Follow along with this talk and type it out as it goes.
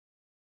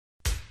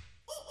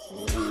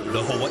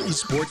The Hawai'i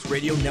Sports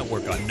Radio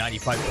Network on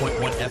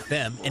 95.1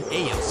 FM and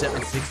AM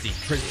 760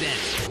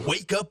 presents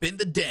Wake Up in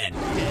the Den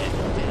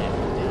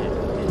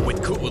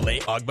with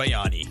Ku'ule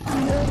Agbayani.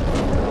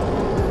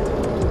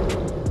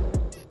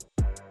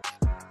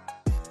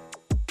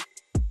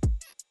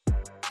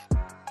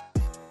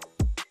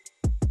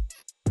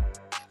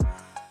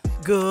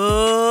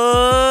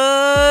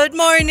 Good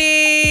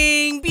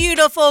morning,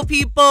 beautiful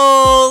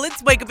people.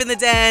 It's Wake Up in the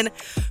Den.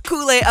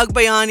 Ku'ule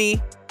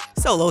Agbayani.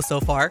 Solo so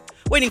far.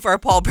 Waiting for our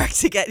Paul Breck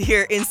to get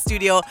here in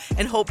studio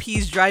and hope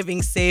he's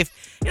driving safe.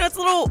 You know, it's a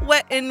little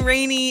wet and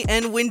rainy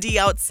and windy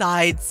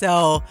outside.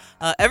 So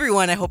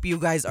everyone, I hope you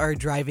guys are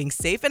driving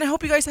safe. And I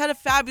hope you guys had a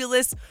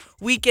fabulous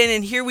weekend.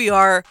 And here we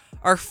are,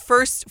 our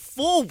first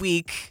full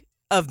week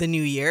of the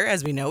new year.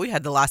 As we know, we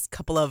had the last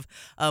couple of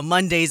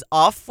Mondays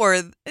off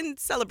in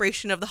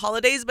celebration of the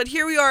holidays. But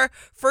here we are,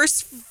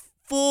 first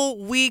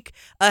full week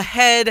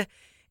ahead.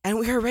 And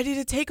we are ready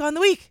to take on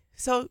the week.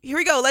 So here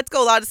we go. Let's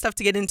go. A lot of stuff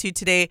to get into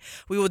today.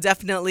 We will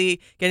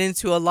definitely get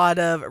into a lot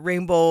of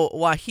Rainbow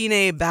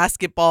Wahine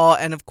basketball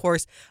and, of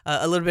course,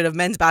 a little bit of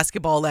men's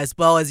basketball as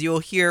well, as you'll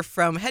hear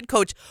from head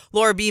coach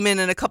Laura Beeman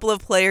and a couple of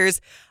players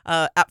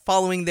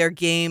following their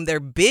game, their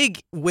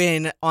big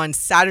win on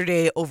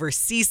Saturday over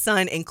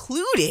CSUN,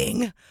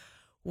 including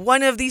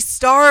one of the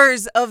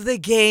stars of the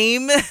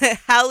game,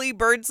 Hallie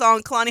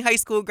Birdsong, Kalani High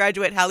School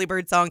graduate Hallie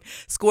Birdsong,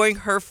 scoring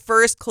her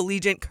first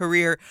collegiate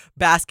career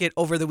basket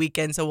over the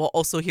weekend. So we'll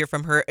also hear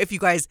from her. If you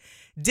guys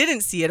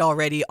didn't see it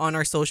already, on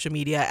our social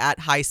media at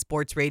High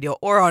Sports Radio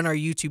or on our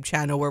YouTube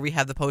channel where we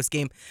have the post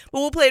game. But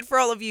we'll play it for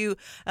all of you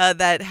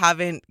that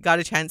haven't got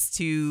a chance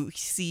to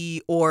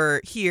see or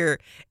hear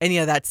any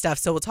of that stuff.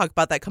 So we'll talk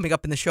about that coming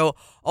up in the show.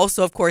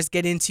 Also, of course,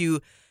 get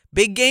into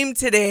big game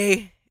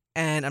today.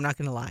 And I'm not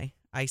going to lie,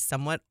 I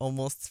somewhat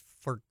almost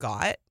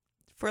forgot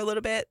for a little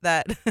bit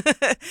that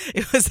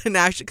it was a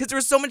national, because there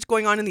was so much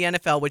going on in the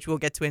NFL, which we'll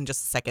get to in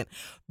just a second.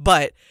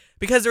 But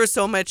because there was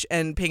so much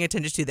and paying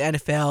attention to the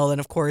NFL, and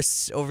of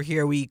course over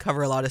here we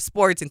cover a lot of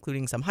sports,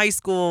 including some high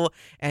school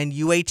and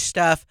UH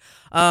stuff.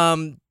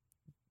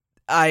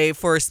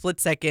 For a split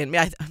second,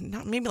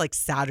 maybe like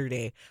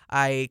Saturday,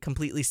 I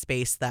completely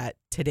spaced that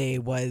today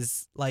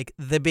was like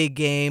the big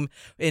game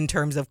in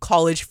terms of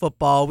college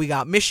football. We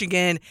got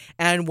Michigan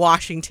and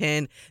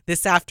Washington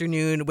this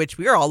afternoon, which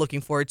we are all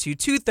looking forward to,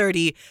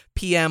 2:30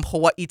 p.m.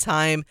 Hawaii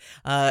time.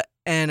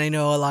 And I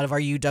know a lot of our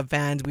UW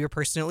fans, we were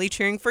personally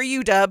cheering for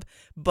UW,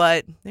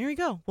 but there we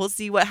go. We'll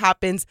see what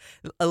happens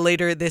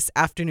later this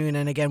afternoon.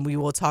 And again, we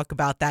will talk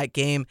about that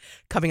game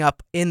coming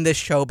up in the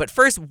show. But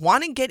first,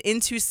 want to get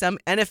into some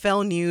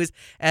NFL news,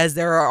 as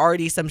there are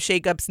already some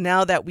shakeups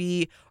now that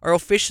we are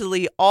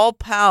officially all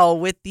pal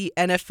with the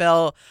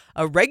NFL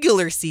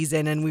regular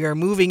season, and we are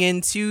moving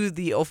into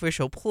the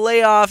official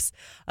playoffs.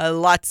 I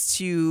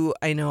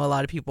know a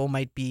lot of people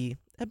might be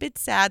a bit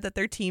sad that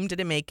their team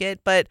didn't make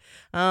it, but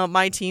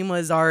my team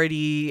was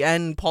already,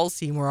 and Paul's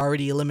team were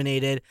already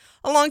eliminated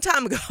a long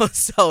time ago.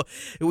 So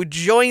it would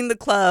join the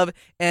club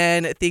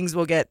and things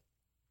will get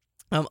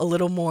a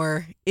little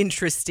more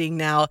interesting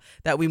now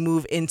that we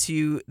move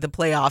into the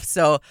playoffs.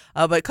 So,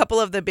 but a couple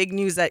of the big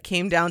news that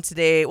came down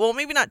today, well,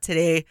 maybe not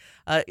today,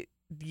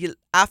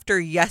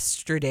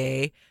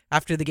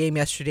 after the game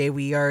yesterday,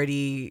 we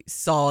already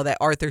saw that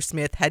Arthur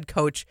Smith, head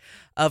coach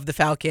of the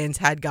Falcons,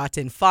 had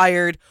gotten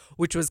fired,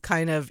 which was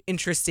kind of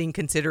interesting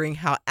considering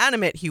how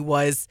animate he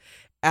was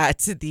at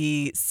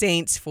the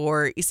Saints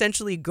for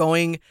essentially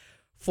going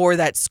for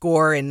that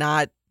score and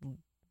not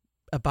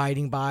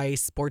abiding by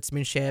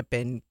sportsmanship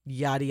and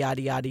yada,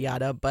 yada, yada,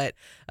 yada. But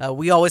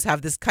we always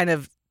have this kind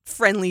of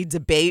friendly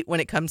debate when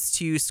it comes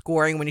to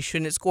scoring when you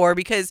shouldn't score,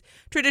 because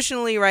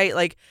traditionally, right,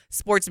 like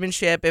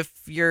sportsmanship, if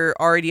you're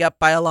already up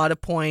by a lot of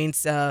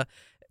points,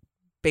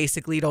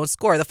 basically don't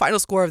score. The final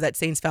score of that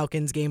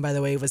Saints-Falcons game, by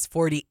the way, was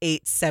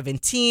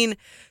 48-17.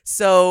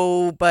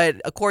 So, but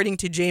according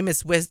to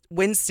Jameis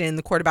Winston,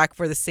 the quarterback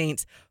for the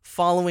Saints,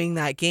 following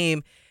that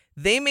game,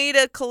 they made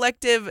a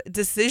collective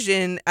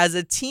decision as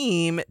a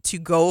team to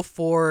go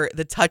for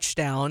the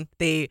touchdown.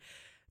 The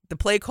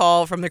play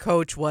call from the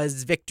coach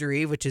was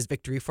victory, which is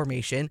victory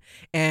formation.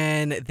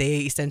 And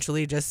they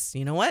essentially just,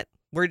 you know what?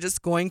 We're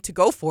just going to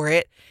go for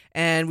it.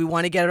 And we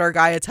want to get our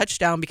guy a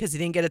touchdown because he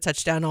didn't get a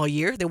touchdown all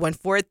year. They went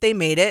for it. They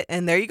made it.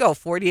 And there you go.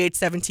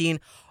 48-17.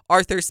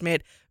 Arthur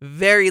Smith,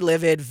 very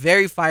livid,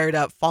 very fired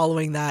up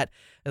following that,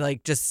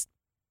 like just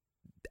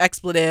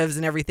expletives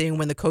and everything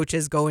when the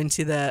coaches go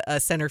into the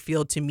center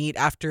field to meet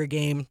after a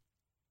game.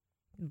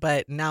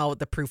 But now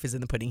the proof is in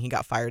the pudding. He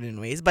got fired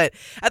anyways. But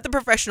at the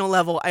professional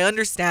level, I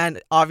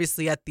understand,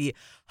 obviously at the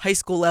high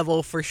school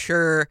level for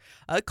sure.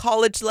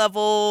 College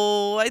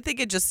level, I think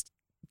it just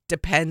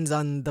depends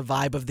on the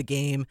vibe of the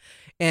game.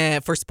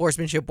 And for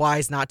sportsmanship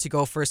wise, not to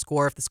go for a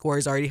score if the score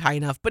is already high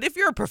enough. But if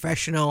you're a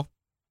professional,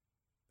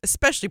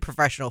 especially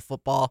professional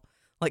football,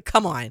 like,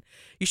 come on,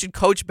 you should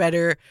coach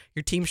better.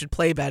 Your team should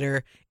play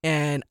better.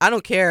 And I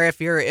don't care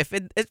if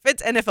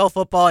it's NFL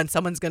football and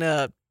someone's going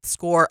to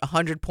score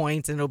 100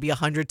 points and it'll be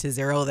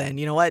 100-0, then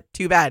you know what?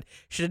 Too bad.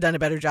 Should have done a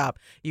better job.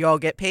 You all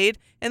get paid,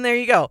 and there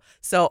you go.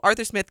 So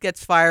Arthur Smith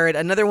gets fired.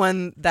 Another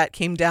one that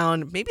came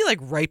down maybe like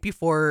right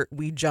before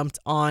we jumped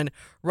on,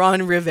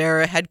 Ron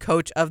Rivera, head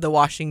coach of the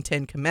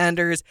Washington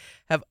Commanders,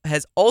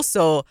 has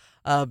also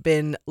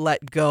been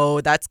let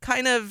go. That's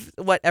kind of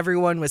what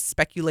everyone was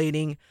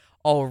speculating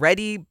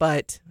already,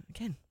 but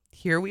again,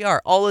 here we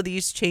are. All of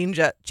these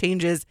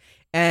changes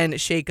and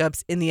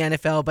shakeups in the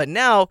NFL, but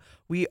now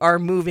we are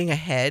moving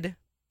ahead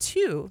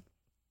to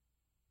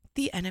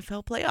the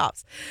NFL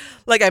playoffs.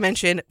 Like I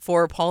mentioned,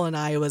 for Paul and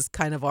I, it was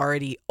kind of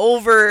already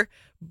over,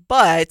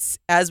 but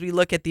as we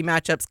look at the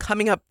matchups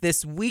coming up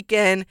this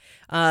weekend,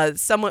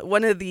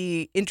 one of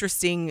the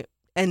interesting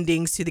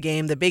endings to the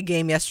game, the big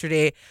game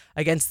yesterday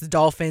against the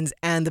Dolphins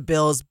and the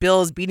Bills.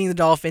 Bills beating the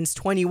Dolphins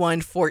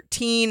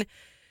 21-14.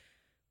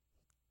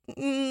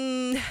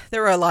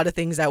 There were a lot of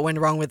things that went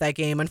wrong with that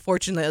game.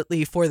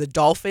 Unfortunately for the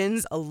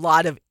Dolphins, a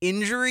lot of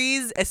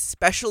injuries,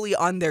 especially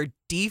on their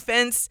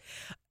defense,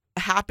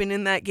 happened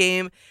in that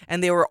game,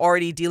 and they were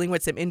already dealing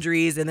with some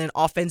injuries. And then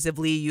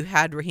offensively, you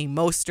had Raheem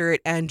Mostert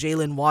and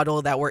Jalen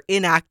Waddle that were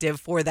inactive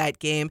for that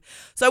game.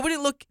 So I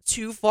wouldn't look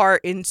too far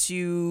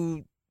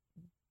into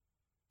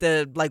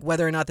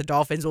whether or not the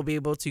Dolphins will be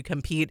able to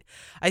compete.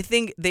 I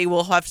think they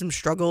will have some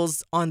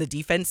struggles on the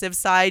defensive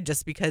side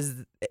just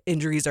because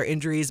injuries are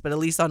injuries, but at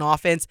least on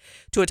offense,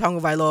 Tua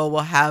Tagovailoa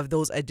will have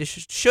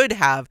should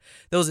have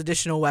those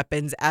additional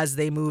weapons as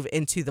they move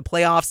into the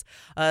playoffs.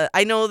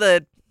 I know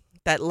that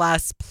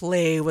last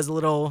play was a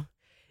little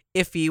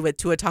iffy with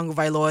Tua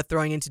Tagovailoa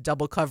throwing into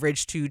double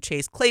coverage to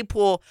Chase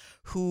Claypool,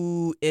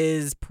 who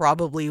is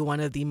probably one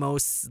of the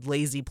most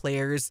lazy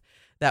players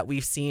that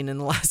we've seen in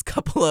the last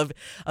couple of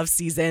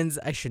seasons.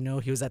 I should know,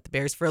 he was at the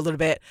Bears for a little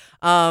bit.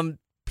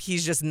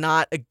 He's just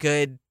not a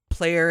good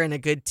player and a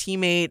good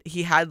teammate.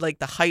 He had like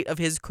the height of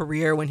his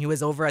career when he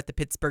was over at the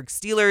Pittsburgh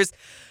Steelers.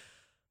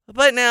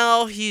 But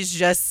now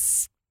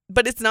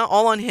but it's not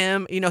all on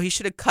him. You know, he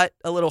should have cut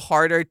a little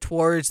harder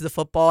towards the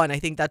football, and I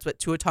think that's what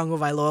Tua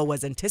Tagovailoa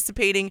was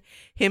anticipating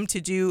him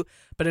to do.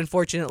 But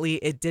unfortunately,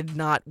 it did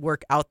not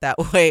work out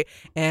that way,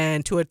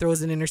 and Tua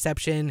throws an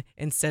interception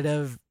instead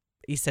of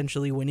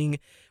essentially winning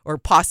or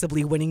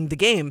possibly winning the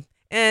game.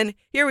 And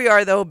here we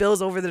are, though,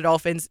 Bills over the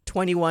Dolphins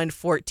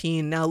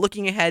 21-14. Now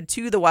looking ahead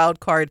to the wild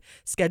card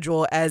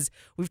schedule, as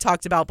we've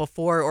talked about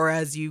before, or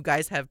as you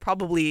guys heard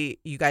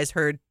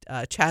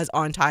Chaz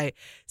Ontai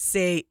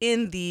say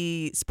in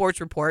the sports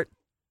report,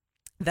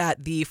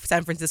 that the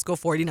San Francisco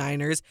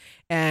 49ers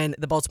and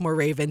the Baltimore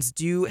Ravens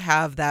do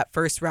have that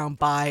first round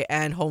bye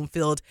and home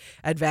field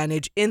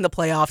advantage in the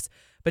playoffs.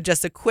 But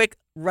just a quick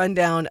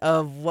rundown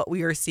of what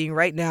we are seeing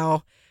right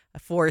now.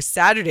 For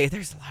Saturday,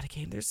 there's a lot of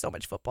games. There's so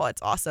much football.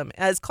 It's awesome.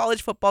 As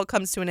college football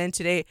comes to an end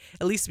today,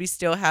 at least we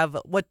still have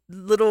what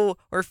little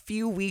or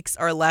few weeks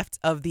are left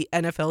of the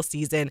NFL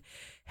season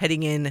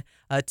heading in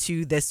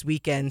to this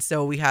weekend.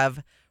 So we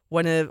have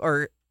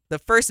the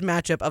first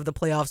matchup of the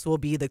playoffs will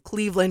be the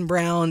Cleveland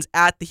Browns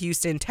at the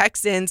Houston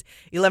Texans,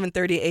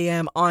 11:30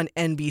 a.m. on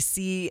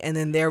NBC. And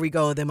then there we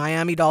go, the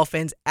Miami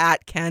Dolphins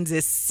at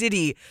Kansas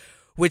City,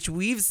 which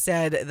we've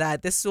said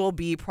that this will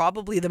be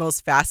probably the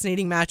most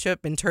fascinating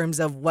matchup in terms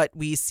of what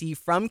we see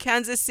from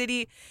Kansas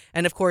City.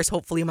 And of course,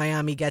 hopefully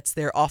Miami gets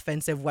their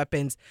offensive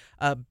weapons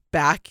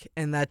back,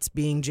 and that's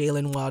being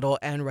Jalen Waddle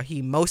and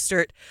Raheem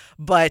Mostert.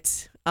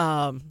 But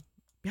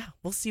yeah,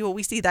 we'll see what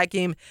we see. That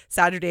game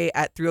Saturday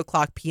at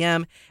 3:00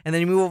 p.m. And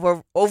then you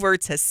move over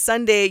to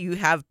Sunday. You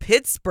have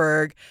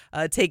Pittsburgh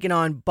taking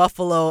on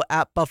Buffalo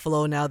at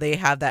Buffalo. Now they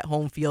have that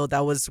home field.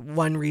 That was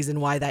one reason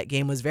why that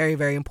game was very,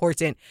 very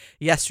important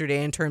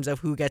yesterday in terms of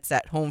who gets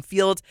that home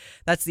field.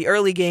 That's the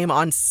early game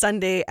on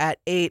Sunday at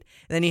 8.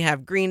 And then you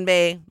have Green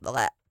Bay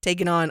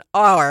taking on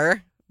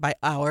by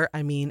our,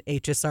 I mean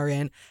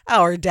HSRN,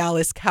 our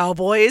Dallas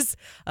Cowboys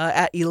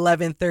at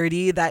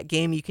 11:30. That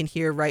game you can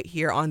hear right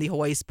here on the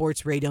Hawaii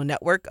Sports Radio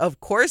Network,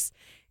 of course.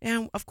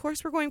 And of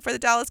course, we're going for the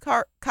Dallas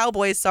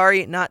Cowboys.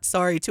 Sorry, not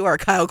sorry to our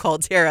Kyle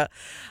Caldera.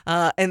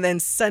 And then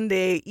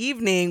Sunday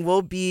evening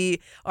will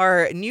be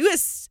our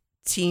newest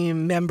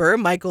team member,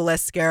 Michael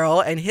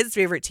Lescaro, and his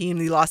favorite team,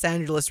 the Los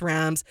Angeles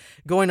Rams,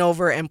 going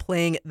over and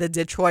playing the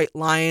Detroit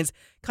Lions.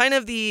 Kind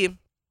of the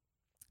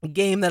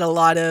game that a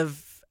lot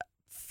of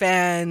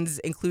fans,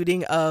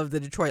 including of the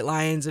Detroit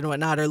Lions and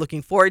whatnot, are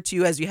looking forward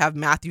to, as you have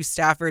Matthew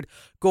Stafford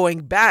going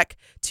back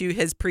to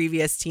his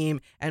previous team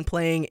and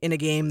playing in a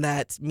game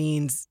that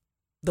means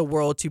the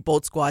world to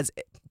both squads,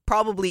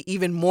 probably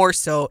even more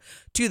so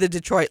to the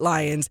Detroit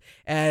Lions,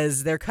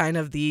 as they're kind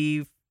of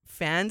the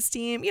fans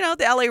team. You know,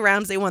 the LA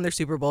Rams, they won their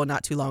Super Bowl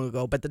not too long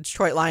ago, but the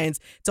Detroit Lions,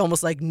 it's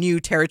almost like new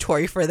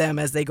territory for them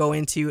as they go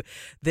into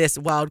this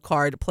wild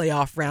card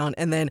playoff round.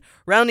 And then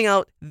rounding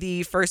out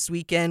the first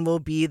weekend will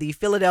be the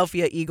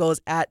Philadelphia Eagles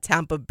at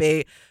Tampa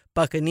Bay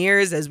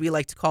Buccaneers, as we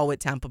like to call it,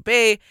 Tampa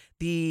Bay,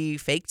 the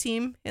fake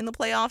team in the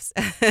playoffs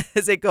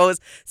as it goes.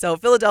 So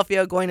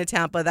Philadelphia going to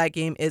Tampa. That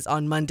game is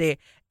on Monday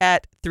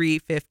at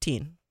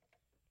 3:15.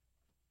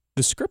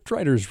 the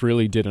scriptwriters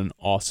really did an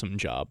awesome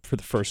job for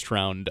the first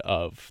round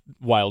of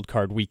Wild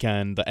Card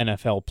Weekend, the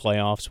NFL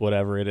playoffs,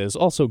 whatever it is.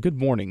 Also, good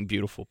morning,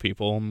 beautiful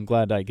people. I'm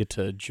glad I get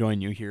to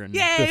join you here in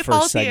Yay, the Paul's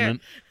first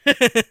segment.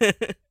 here.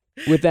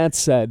 With that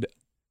said,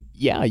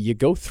 yeah, you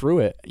go through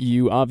it.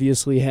 You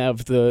obviously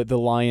have the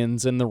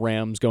Lions and the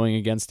Rams going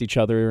against each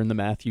other and the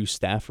Matthew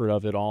Stafford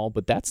of it all,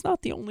 but that's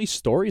not the only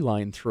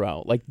storyline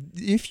throughout. Like,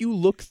 if you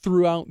look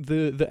throughout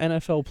the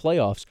NFL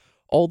playoffs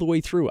all the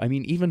way through, I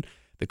mean, even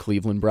the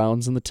Cleveland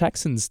Browns and the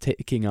Texans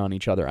taking on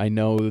each other. I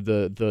know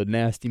the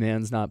nasty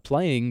man's not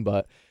playing,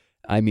 but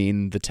I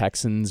mean, the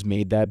Texans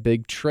made that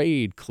big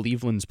trade.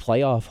 Cleveland's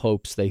playoff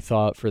hopes, they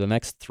thought, for the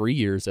next 3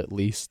 years at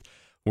least,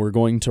 were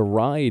going to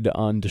ride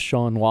on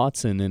Deshaun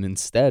Watson, and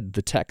instead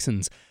the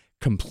Texans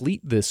complete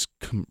this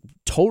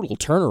total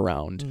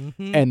turnaround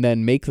and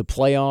then make the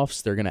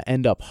playoffs. They're going to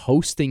end up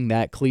hosting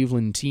that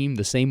Cleveland team,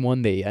 the same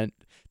one they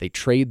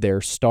trade their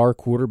star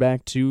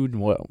quarterback to,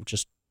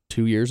 just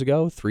 2 years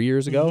ago, 3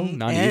 years ago,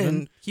 not and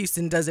even.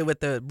 Houston does it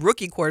with the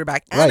rookie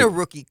quarterback and a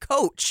rookie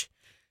coach.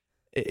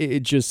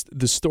 It just,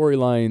 the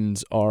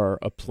storylines are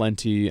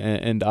aplenty,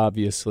 and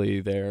obviously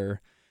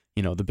they're,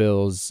 the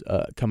Bills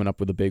coming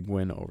up with a big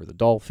win over the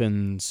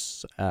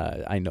Dolphins.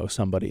 I know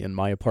somebody in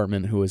my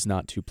apartment who is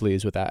not too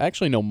pleased with that. I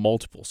actually know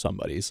multiple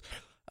somebodies.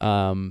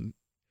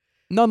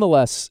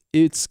 Nonetheless,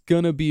 it's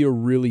going to be a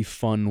really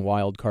fun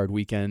wild card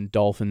weekend.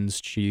 Dolphins,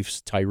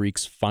 Chiefs,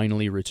 Tyreek's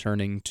finally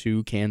returning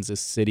to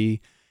Kansas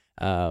City.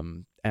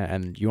 And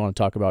you want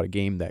to talk about a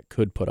game that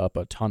could put up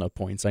a ton of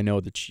points. I know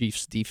the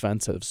Chiefs'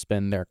 defense has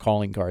been their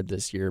calling card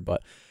this year,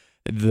 but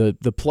the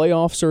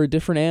playoffs are a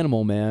different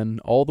animal, man.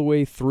 All the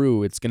way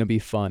through, it's going to be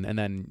fun. And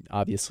then,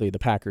 obviously, the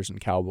Packers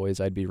and Cowboys,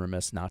 I'd be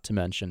remiss not to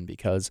mention,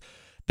 because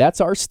that's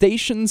our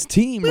station's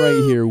team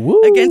right here.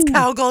 Woo! Against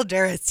Cal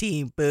Goldera's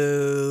team.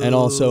 Boo. And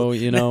also,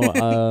 I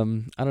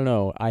don't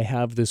know. I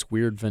have this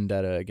weird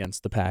vendetta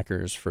against the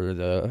Packers for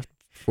the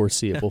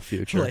foreseeable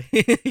future.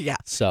 Yeah.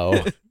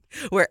 So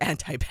we're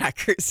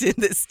anti-Packers in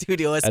this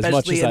studio, especially as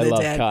much as in the I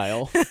love den.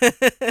 Kyle.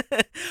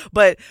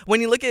 But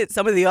when you look at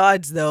some of the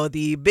odds, though,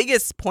 the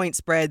biggest point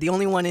spread, the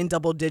only one in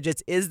double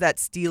digits, is that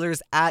Steelers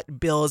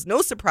at Bills.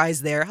 No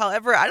surprise there.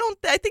 However, I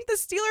think the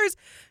Steelers,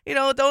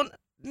 a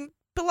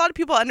lot of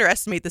people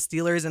underestimate the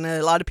Steelers, and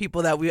a lot of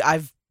people that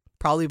I've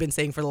probably been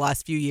saying for the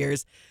last few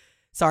years,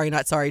 sorry,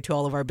 not sorry to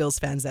all of our Bills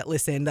fans that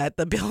listen, that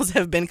the Bills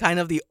have been kind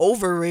of the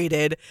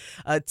overrated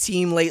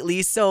team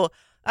lately. So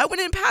I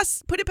wouldn't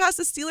put it past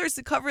the Steelers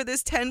to cover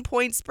this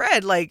 10-point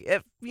spread. Like,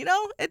 if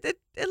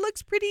it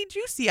looks pretty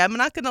juicy. I'm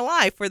not gonna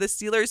lie, for the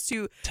Steelers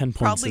to 10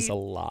 points is a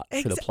lot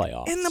for the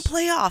playoffs. In the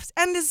playoffs,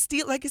 and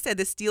like I said,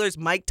 the Steelers,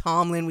 Mike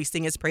Tomlin, we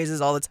sing his praises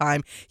all the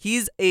time.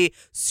 He's a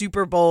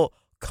Super Bowl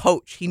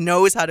coach. He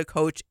knows how to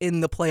coach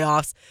in the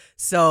playoffs.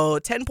 So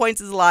 10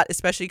 points is a lot,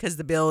 especially because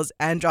the Bills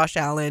and Josh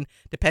Allen,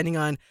 depending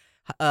on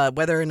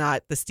whether or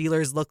not the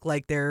Steelers look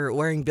like they're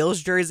wearing Bills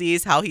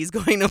jerseys, how he's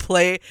going to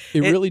play.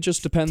 It really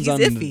just depends on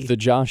iffy. the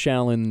Josh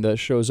Allen that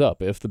shows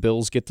up. If the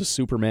Bills get the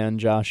Superman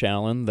Josh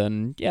Allen,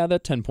 then yeah,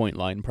 that 10-point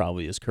line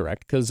probably is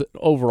correct. Because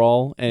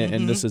overall,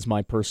 and this is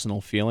my personal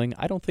feeling,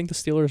 I don't think the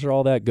Steelers are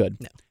all that good.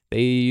 No.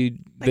 They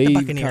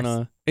kind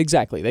of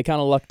they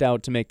kind of lucked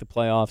out to make the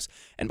playoffs.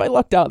 And by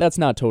lucked out, that's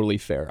not totally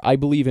fair. I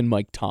believe in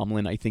Mike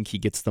Tomlin. I think he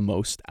gets the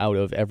most out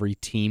of every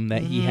team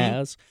that he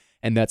has.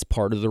 And that's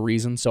part of the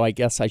reason. So I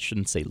guess I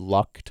shouldn't say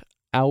lucked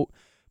out,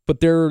 but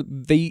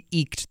they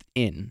eked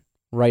in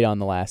right on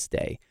the last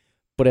day.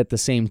 But at the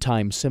same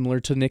time, similar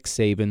to Nick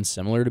Saban,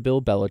 similar to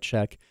Bill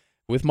Belichick,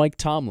 with Mike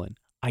Tomlin,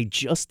 I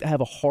just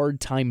have a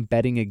hard time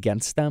betting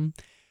against them.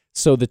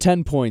 So the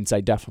 10 points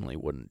I definitely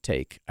wouldn't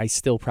take. I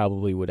still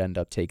probably would end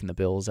up taking the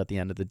Bills at the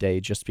end of the day,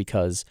 just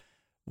because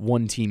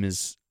one team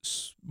is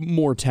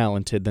more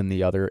talented than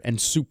the other and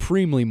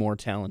supremely more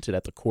talented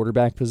at the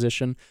quarterback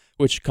position,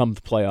 which come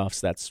the playoffs,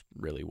 that's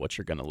really what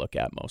you're going to look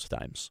at most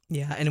times.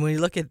 Yeah, and when you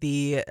look at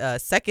the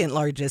second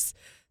largest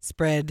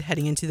spread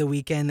heading into the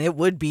weekend, it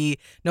would be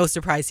no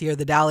surprise here,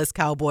 the Dallas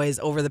Cowboys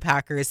over the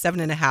Packers,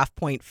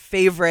 7.5-point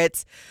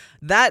favorites.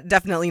 That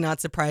definitely not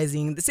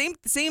surprising. The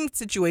same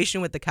situation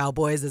with the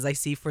Cowboys as I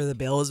see for the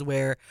Bills,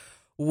 where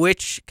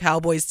which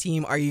Cowboys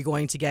team are you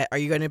going to get? Are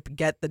you going to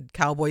get the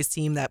Cowboys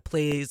team that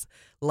plays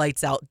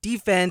lights out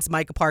defense?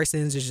 Micah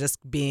Parsons is just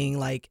being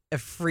like a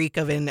freak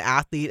of an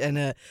athlete and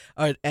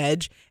an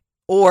edge.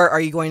 Or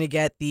are you going to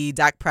get the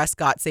Dak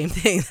Prescott, same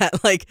thing,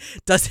 that like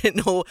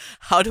doesn't know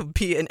how to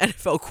be an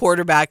NFL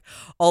quarterback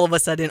all of a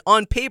sudden?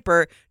 On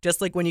paper,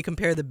 just like when you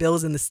compare the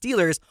Bills and the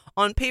Steelers,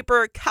 on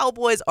paper,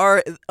 Cowboys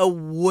are a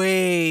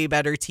way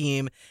better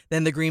team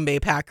than the Green Bay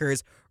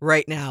Packers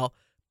right now.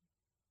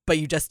 But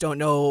you just don't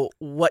know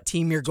what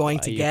team you're going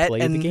to get.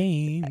 Play the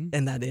game.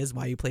 And that is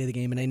why you play the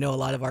game. And I know a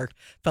lot of our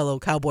fellow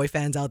Cowboy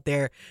fans out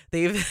there,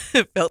 they've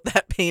felt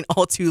that pain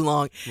all too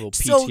long. A little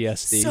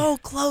PTSD. So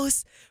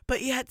close,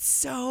 but yet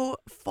so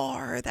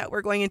far that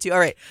we're going into. All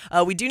right,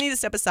 we do need to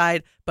step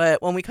aside,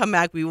 but when we come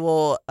back, we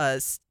will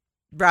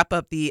wrap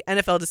up the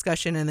NFL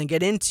discussion and then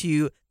get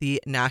into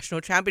the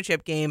national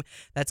championship game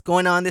that's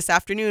going on this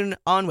afternoon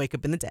on Wake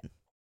Up in the Den.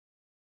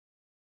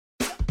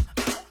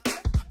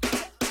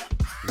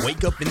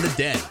 Wake Up in the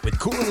Den with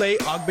Kulale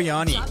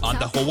Agbayani on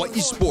the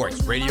Hawai'i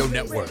Sports Radio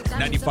Network,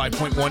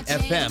 95.1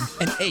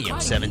 FM and AM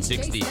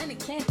 760.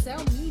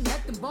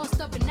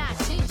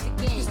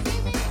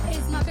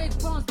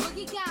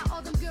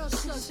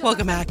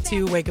 Welcome back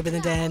to Wake Up in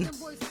the Den.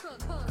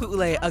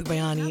 Kulale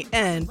Agbayani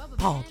and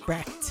Paul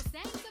Brecht.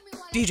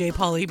 DJ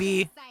Paulie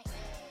B.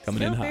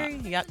 Coming in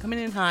hot. Yeah, coming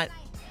in hot.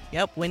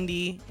 Yep,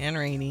 windy and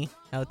rainy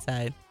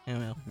outside. I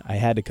don't know. I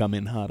had to come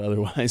in hot,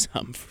 otherwise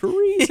I'm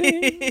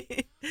freezing.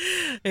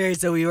 All right,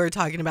 so we were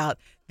talking about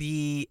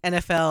the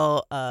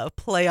NFL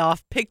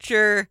playoff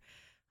picture.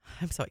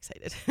 I'm so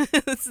excited.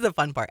 This is the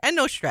fun part, and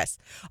no stress.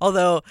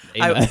 Although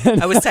I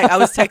was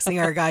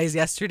texting our guys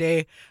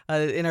yesterday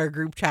in our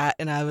group chat,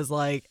 and I was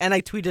like, and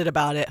I tweeted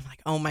about it. I'm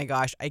like, oh my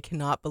gosh, I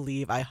cannot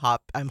believe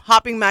I'm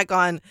hopping back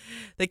on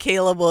the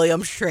Caleb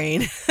Williams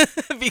train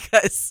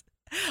because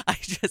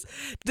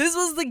this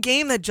was the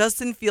game that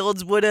Justin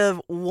Fields would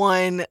have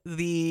won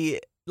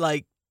the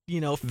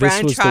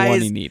franchise this was the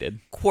one he needed.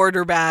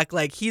 Quarterback.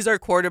 Like, he's our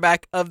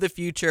quarterback of the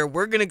future.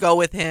 We're going to go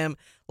with him.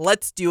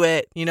 Let's do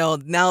it.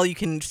 Now you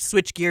can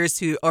switch gears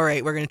to, all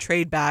right, we're going to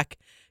trade back,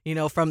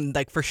 from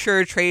for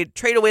sure trade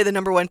away the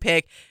number one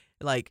pick,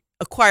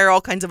 acquire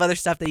all kinds of other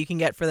stuff that you can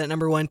get for that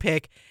number one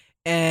pick.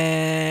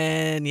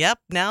 And yep,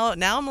 now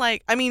I'm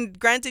like, I mean,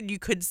 granted, you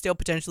could still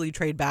potentially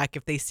trade back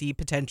if they see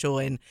potential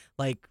in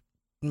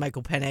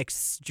Michael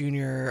Penix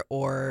Jr.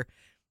 or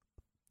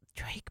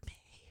Drake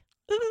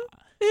May.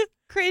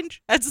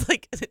 Cringe. That's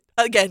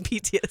again,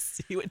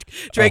 PTSD.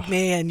 Drake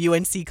May and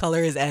UNC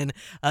colors and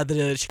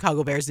the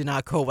Chicago Bears do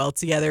not go well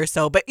together.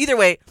 So, but either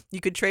way,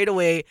 you could trade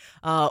away,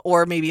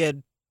 or maybe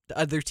the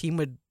other team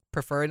would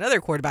prefer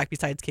another quarterback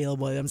besides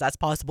Caleb Williams. That's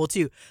possible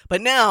too. But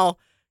now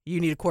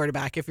you need a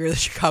quarterback if you're the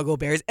Chicago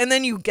Bears, and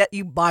then you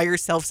buy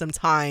yourself some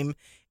time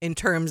in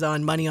terms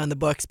on money on the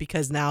books,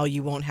 because now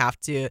you won't have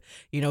to,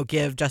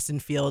 give Justin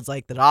Fields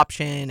that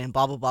option and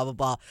blah, blah, blah, blah,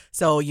 blah.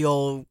 So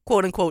you'll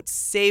quote unquote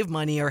save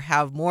money or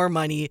have more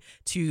money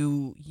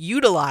to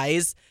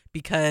utilize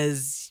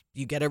because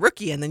you get a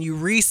rookie, and then you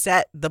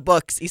reset the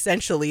books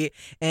essentially.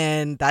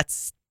 And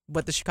that's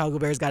what the Chicago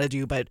Bears got to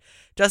do. But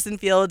Justin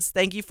Fields,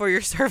 thank you for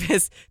your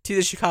service to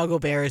the Chicago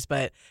Bears.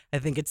 But I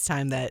think it's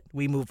time that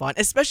we move on,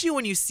 especially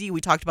when we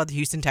talked about the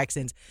Houston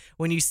Texans,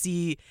 when you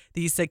see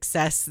the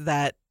success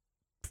that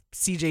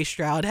CJ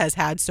Stroud has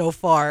had so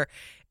far,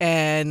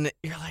 and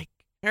you're like,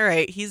 all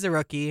right, he's a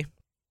rookie.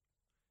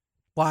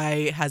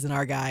 Why hasn't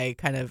our guy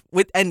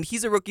and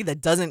he's a rookie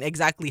that doesn't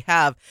exactly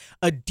have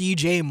a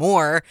DJ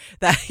Moore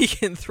that he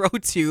can throw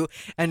to,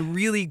 and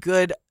really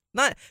good,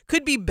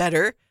 could be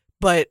better,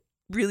 but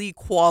really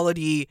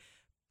quality,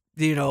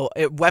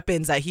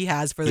 weapons that he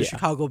has for the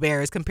Chicago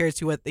Bears compared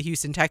to what the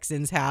Houston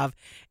Texans have.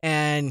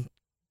 And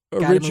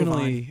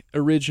Originally,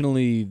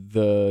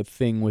 the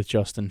thing with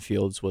Justin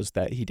Fields was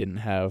that he didn't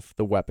have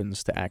the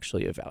weapons to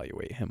actually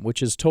evaluate him,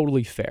 which is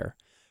totally fair.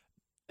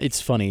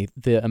 It's funny,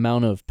 the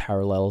amount of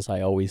parallels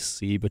I always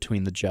see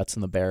between the Jets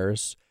and the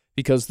Bears,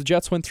 because the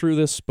Jets went through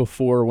this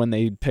before when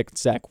they picked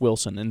Zach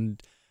Wilson,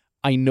 and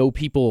I know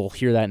people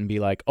hear that and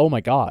be like, oh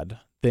my God,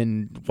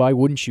 then why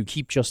wouldn't you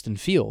keep Justin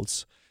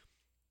Fields?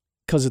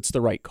 Because it's the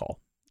right call.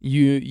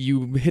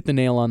 You hit the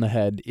nail on the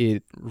head.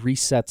 It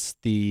resets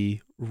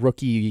the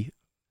rookie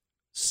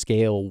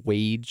scale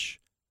wage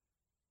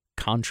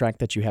contract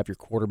that you have your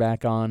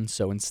quarterback on.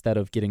 So instead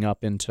of getting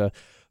up into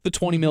the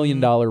 $20 million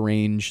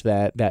range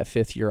that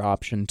fifth-year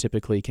option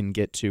typically can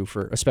get to,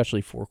 especially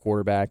for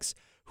quarterbacks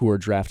who are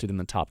drafted in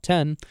the top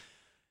 10,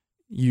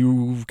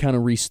 you kind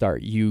of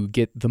restart. You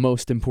get the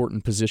most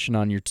important position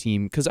on your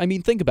team. Because, I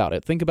mean, think about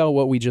it. Think about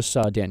what we just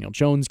saw Daniel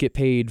Jones get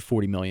paid,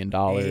 $40 million,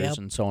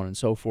 and so on and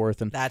so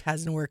forth. And that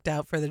hasn't worked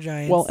out for the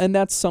Giants. Well, and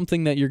that's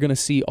something that you're going to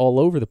see all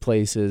over the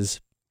place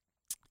is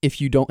if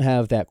you don't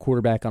have that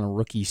quarterback on a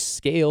rookie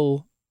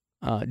scale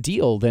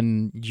deal,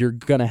 then you're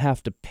going to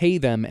have to pay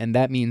them, and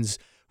that means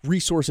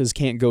resources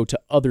can't go to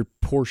other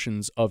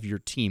portions of your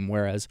team.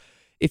 Whereas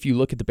if you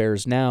look at the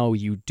Bears now,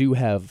 you do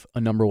have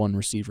a number one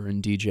receiver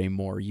in DJ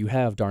Moore. You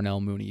have Darnell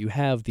Mooney. You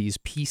have these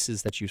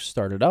pieces that you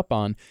started up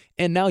on,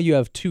 and now you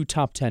have 2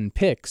 top 10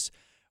 picks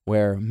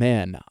where,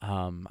 man,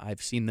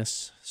 I've seen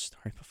this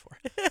story before.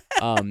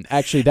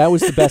 Actually, that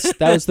was the best.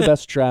 That was the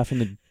best draft in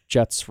the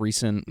Jets'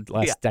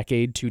 last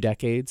decade, 2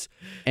 decades,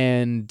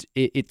 and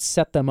it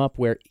set them up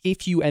where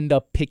if you end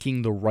up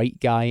picking the right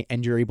guy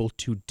and you're able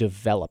to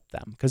develop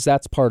them, because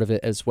that's part of it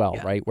as well,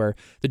 right? Where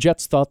the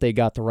Jets thought they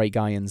got the right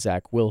guy in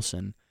Zach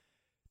Wilson,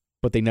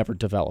 but they never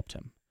developed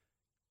him.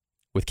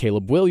 With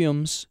Caleb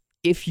Williams,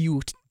 if you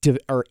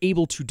are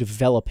able to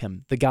develop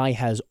him, the guy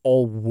has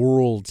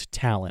all-world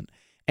talent,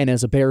 and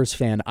as a Bears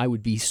fan, I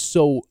would be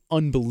so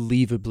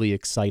unbelievably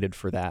excited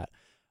for that.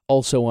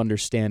 Also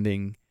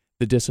understanding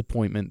the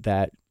disappointment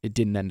that it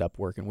didn't end up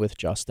working with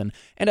Justin.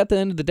 And at the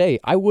end of the day,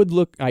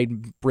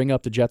 I'd bring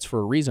up the Jets for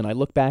a reason. I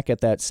look back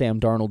at that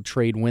Sam Darnold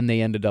trade when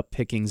they ended up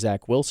picking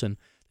Zach Wilson.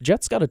 The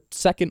Jets got a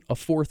 2nd, a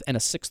 4th, and a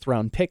 6th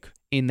round pick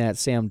in that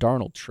Sam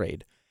Darnold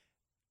trade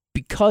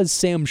because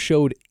Sam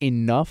showed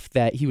enough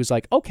that he was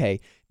like, okay,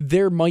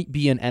 there might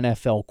be an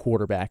NFL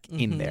quarterback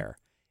in there.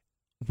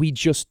 we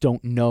just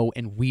don't know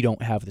and we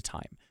don't have the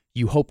time.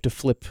 You hope to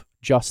flip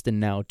Justin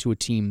now to a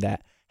team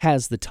that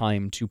has the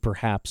time to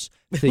perhaps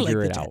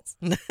figure it out.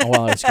 Oh,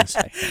 well, I was going to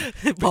say.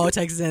 Paul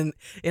texted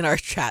in our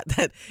chat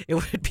that it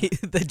would be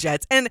the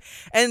Jets. And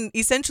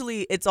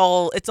essentially it's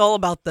all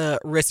about the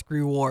risk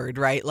reward,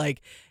 right?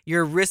 Like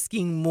you're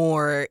risking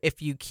more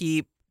if you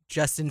keep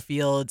Justin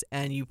Fields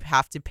and you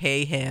have to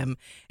pay him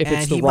if and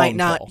it's the he wrong might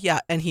not call.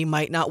 and he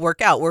might not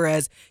work out.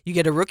 Whereas you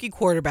get a rookie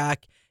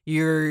quarterback,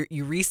 you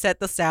reset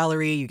the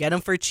salary, you get him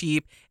for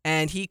cheap,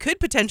 and he could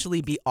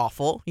potentially be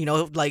awful. You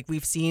know, like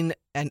we've seen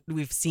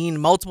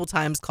multiple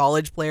times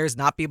college players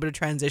not be able to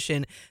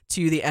transition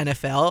to the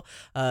NFL.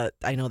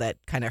 I know that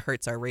kind of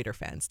hurts our Raider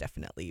fans,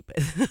 definitely,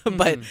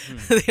 but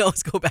they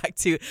always go back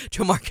to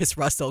Jamarcus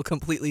Russell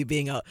completely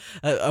being a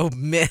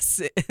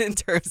miss in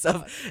terms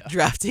of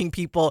drafting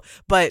people.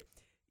 But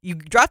you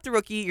draft the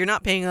rookie, you're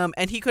not paying him,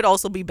 and he could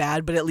also be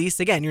bad, but at least,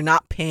 again, you're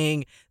not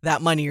paying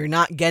that money. You're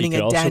not getting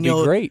a Daniel.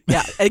 Also be great.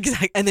 Yeah,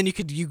 exactly. And then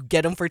you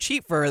get him for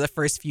cheap for the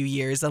first few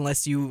years,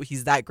 unless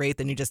he's that great,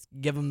 then you just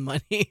give him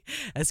money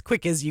as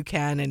quick as you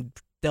can, and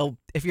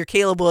if you're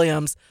Caleb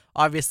Williams,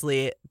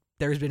 obviously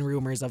there's been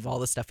rumors of all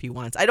the stuff he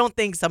wants. I don't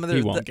think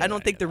I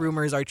don't think the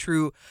rumors are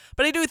true,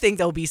 but I do think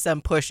there'll be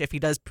some push if he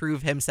does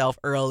prove himself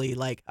early.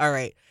 Like, all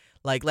right,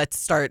 like let's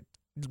start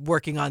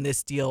working on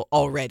this deal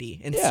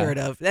already instead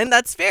of, and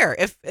that's fair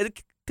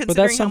but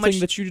that's something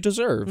that you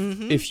deserve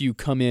if you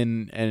come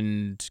in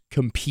and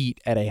compete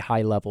at a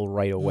high level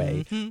right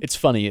away. It's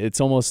funny, it's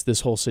almost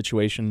this whole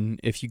situation.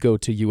 If you go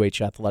to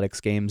UH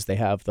athletics games, they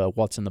have the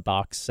what's in the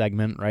box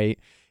segment, right?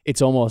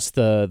 It's almost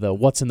the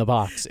what's in the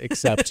box,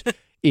 except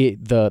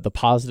the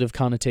positive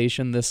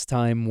connotation this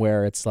time,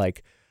 where it's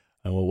like,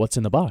 well, what's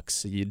in the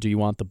box? Do you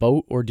want the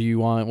boat, or do you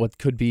want what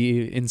could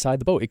be inside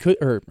the boat? It could,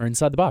 or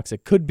inside the box.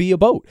 It could be a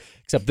boat,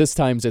 except this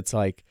time it's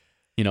like,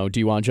 you know, do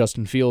you want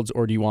Justin Fields,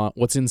 or do you want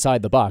what's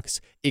inside the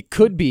box? It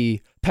could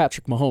be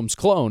Patrick Mahomes'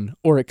 clone,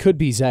 or it could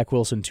be Zach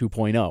Wilson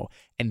 2.0.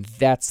 And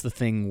that's the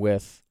thing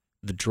with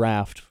the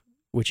draft,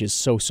 which is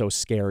so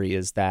scary,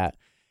 is that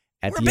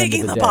at the end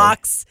of the day,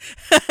 box.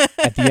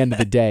 At the end of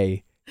the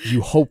day,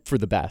 you hope for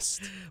the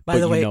best, but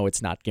you know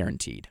it's not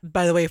guaranteed.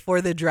 By the way, for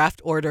the draft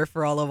order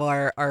for all of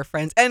our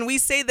friends, and we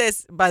say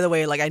this, by the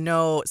way, like I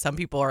know some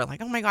people are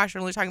like, oh my gosh,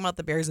 we're only talking about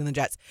the Bears and the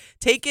Jets.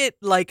 Take it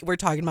like we're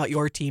talking about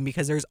your team,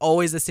 because there's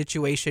always a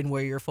situation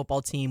where your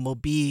football team will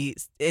be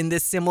in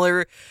this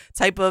similar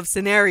type of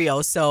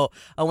scenario. So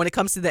when it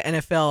comes to the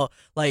NFL,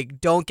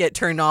 like don't get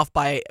turned off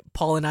by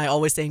Paul and I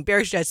always saying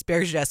Bears, Jets,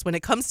 Bears, Jets. When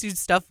it comes to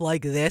stuff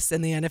like this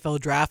in the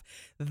NFL draft,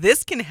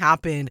 this can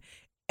happen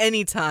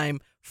anytime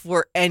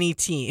for any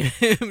team.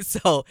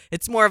 So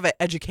it's more of an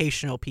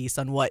educational piece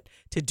on what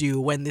to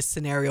do when this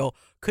scenario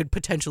could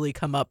potentially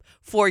come up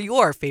for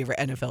your favorite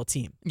NFL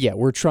team. Yeah,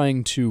 we're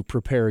trying to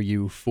prepare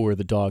you for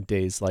the dog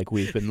days like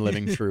we've been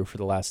living through for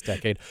the last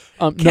decade.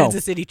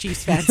 Kansas City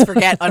Chiefs fans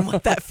forget on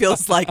what that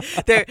feels like.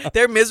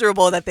 They're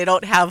miserable that they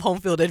don't have home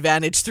field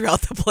advantage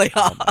throughout the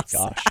playoffs. Oh my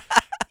gosh.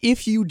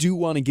 If you do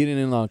want to get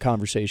in on a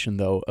conversation,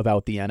 though,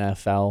 about the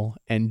NFL,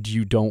 and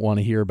you don't want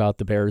to hear about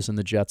the Bears and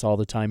the Jets all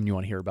the time, and you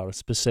want to hear about a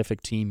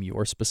specific team,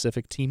 your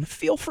specific team,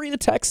 feel free to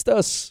text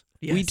us.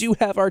 Yes. We do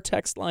have our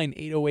text line,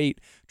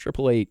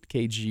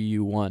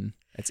 808-888-KGU1.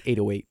 That's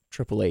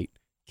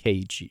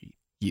 808-888-KGU.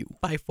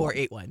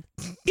 5481.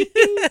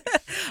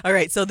 All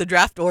right, so the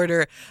draft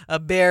order,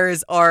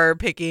 Bears are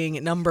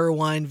picking number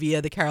 1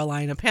 via the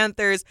Carolina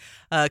Panthers.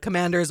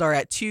 Commanders are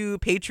at 2,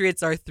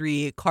 Patriots are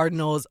 3,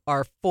 Cardinals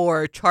are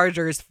 4,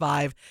 Chargers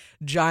 5,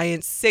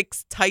 Giants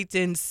 6,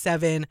 Titans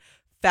 7,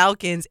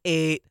 Falcons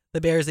 8,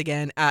 the Bears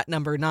again at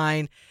number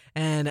 9,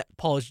 and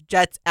Paul's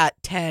Jets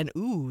at 10.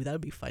 Ooh, that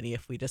would be funny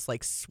if we just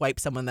like swipe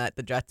someone that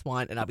the Jets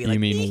want, and I'll be like, you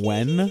mean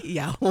when?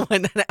 Yeah,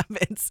 when that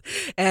happens.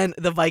 And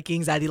the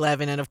Vikings at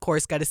 11, and of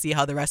course, got to see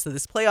how the rest of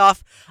this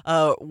playoff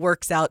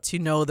works out to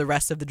know the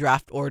rest of the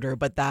draft order.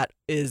 But that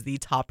is the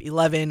top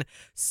 11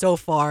 so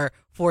far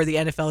for the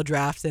NFL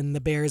drafts, and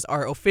the Bears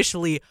are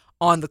officially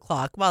on the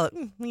clock. Well,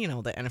 you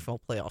know, the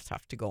NFL playoffs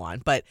have to go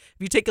on. But if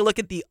you take a look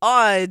at the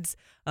odds,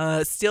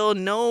 still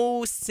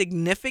no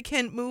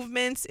significant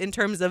movements in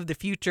terms of the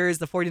futures.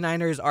 The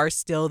 49ers are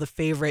still the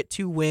favorite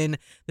to win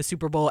the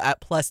Super Bowl at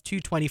plus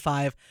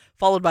 225,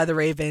 followed by the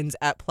Ravens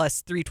at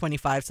plus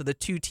 325. So the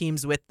two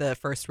teams with the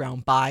first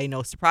round bye,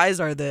 no surprise,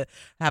 have the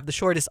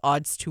shortest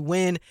odds to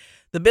win.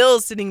 The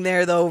Bills sitting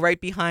there, though, right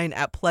behind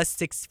at plus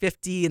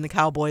 650, and the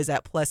Cowboys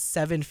at plus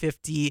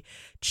 750.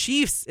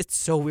 Chiefs, it's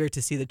so weird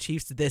to see the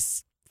Chiefs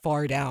this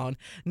far down,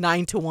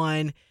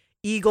 9-1.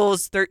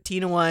 Eagles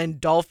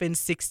 13-1,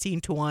 Dolphins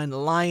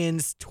 16-1,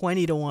 Lions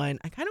 20-1.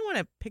 I kind of want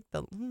to pick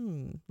the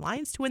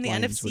Lions to win the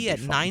NFC at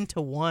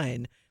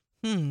 9-1.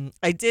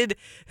 I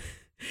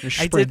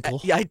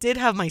did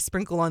have my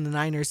sprinkle on the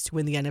Niners to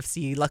win the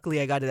NFC. Luckily,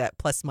 I got it at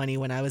plus money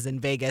when I was in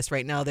Vegas.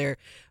 Right now, they're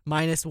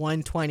minus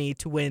 120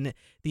 to win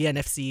the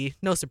NFC.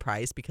 No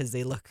surprise, because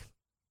they look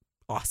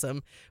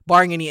awesome.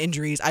 Barring any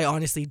injuries, I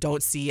honestly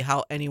don't see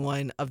how any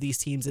one of these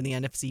teams in the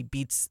NFC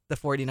beats the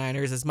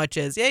 49ers as much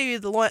as,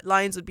 the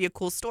Lions would be a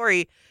cool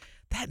story.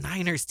 that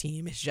Niners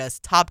team is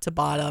just top to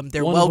bottom.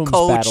 They're One well of them's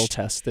coached. battle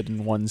tested,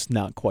 and one's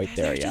not quite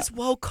there They're yet. just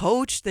well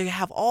coached. They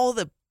have all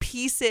the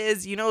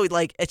pieces.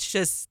 Like it's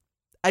just.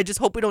 I just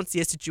hope we don't see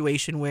a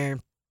situation where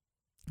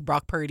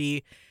Brock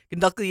Purdy.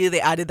 Luckily,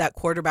 they added that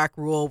quarterback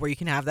rule where you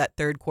can have that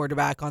third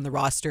quarterback on the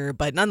roster,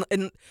 but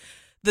the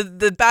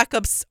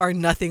backups are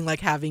nothing like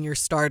having your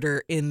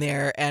starter in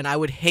there. And I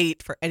would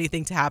hate for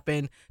anything to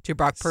happen to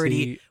Brock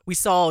Purdy. We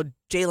saw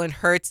Jalen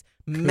Hurts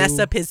mess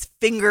up his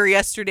finger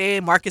yesterday.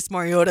 Marcus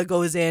Mariota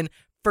goes in,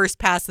 first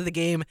pass of the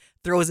game,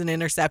 throws an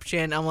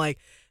interception. I'm like,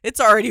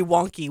 it's already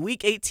wonky.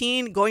 Week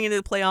 18 going into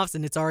the playoffs,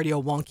 and it's already a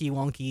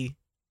wonky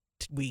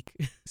week.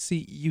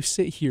 See, you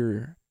sit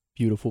here,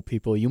 beautiful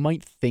people. You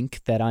might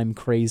think that I'm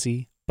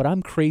crazy, but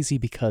I'm crazy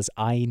because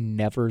I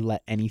never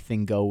let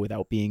anything go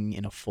without being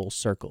in a full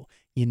circle.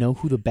 You know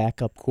who the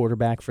backup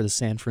quarterback for the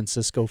San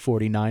Francisco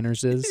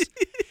 49ers is?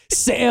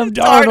 Sam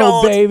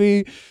Darnold,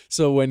 baby.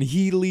 So when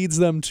he leads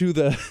them to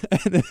the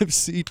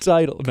NFC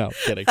title, no,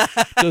 kidding,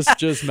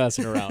 just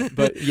messing around.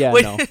 But yeah,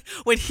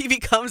 when he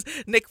becomes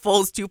Nick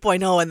Foles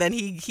 2.0, and then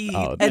he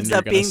ends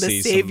up being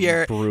the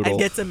savior and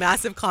gets a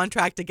massive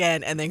contract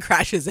again, and then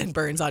crashes and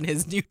burns on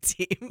his new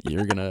team.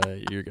 You're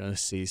gonna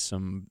see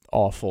some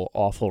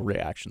awful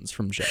reactions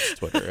from Jets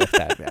Twitter if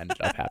that ended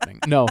up happening.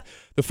 No,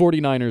 the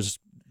 49ers.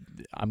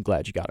 I'm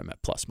glad you got them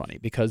at plus money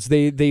because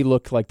they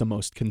look like the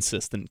most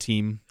consistent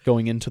team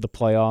going into the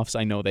playoffs.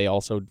 I know they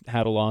also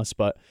had a loss,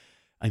 but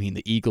I mean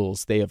the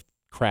Eagles, they have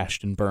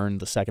crashed and burned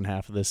the second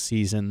half of this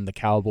season. The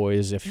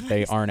Cowboys, if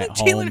they aren't at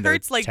home, they're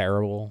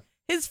terrible.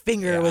 His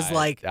finger was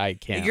like, I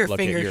can't. Your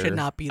finger should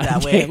not be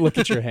that way. I can't look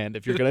at your hand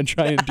if you're gonna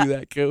try and do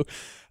that, Koo.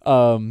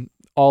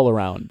 All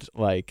around,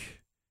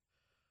 like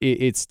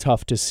it's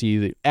tough to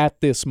see at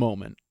this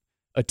moment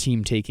a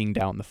team taking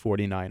down the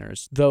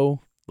 49ers. Though,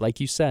 like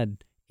you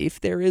said, if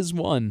there is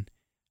one,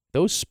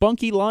 those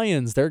spunky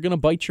Lions, they're going to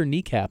bite your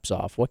kneecaps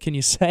off. What can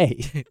you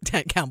say?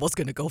 Dan Campbell's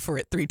going to go for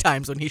it 3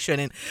 times when he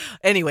shouldn't.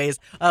 Anyways,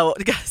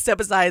 step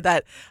aside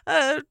that.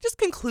 Just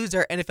concludes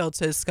our NFL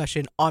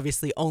discussion,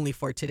 obviously only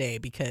for today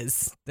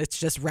because it's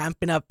just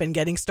ramping up and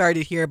getting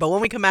started here. But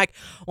when we come back,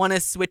 want to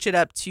switch it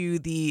up to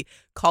the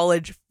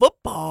college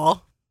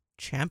football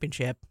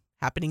championship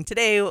happening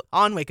today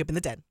on Wake Up in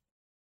the Den.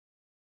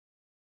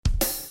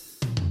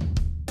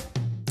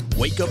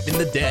 Wake Up in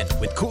the Den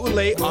with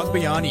Ku'ulei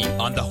Agbayani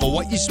on the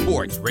Hawai'i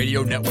Sports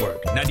Radio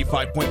Network,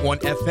 95.1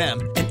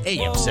 FM and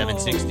AM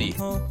 760.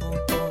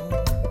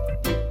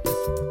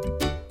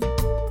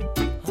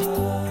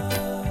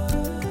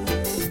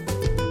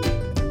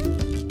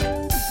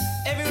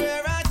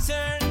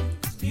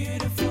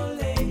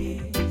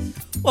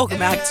 Welcome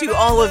back to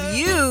all of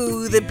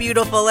you, the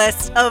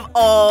beautifulest of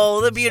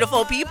all the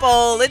beautiful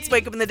people. Let's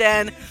Wake Up in the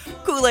Den.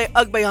 Ku'ulei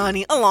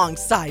Agbayani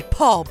alongside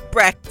Paul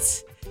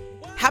Brecht.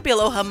 Happy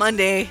Aloha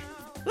Monday.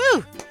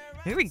 Woo!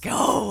 Here we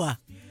go.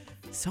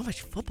 So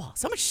much football.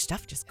 So much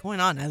stuff just going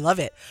on. I love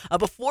it.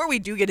 Before we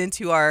do get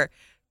into our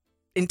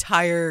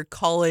entire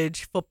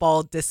college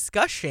football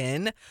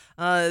discussion,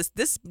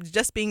 this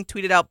just being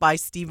tweeted out by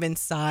Steven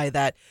Tsai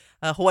that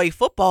Hawaii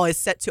football is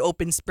set to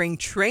open spring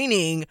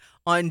training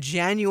on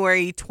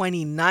January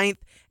 29th,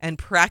 and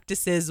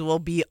practices will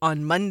be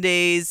on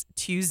Mondays,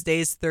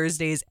 Tuesdays,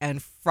 Thursdays,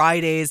 and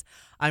Fridays.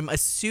 I'm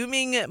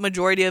assuming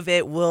majority of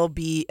it will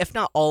be, if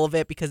not all of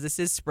it, because this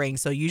is spring.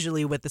 So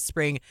usually with the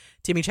spring,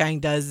 Timmy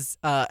Chang does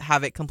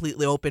have it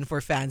completely open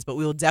for fans, but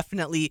we will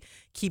definitely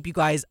keep you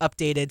guys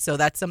updated. So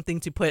that's something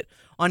to put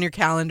on your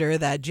calendar,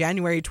 that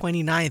January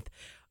 29th,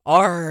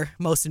 our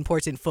most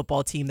important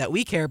football team that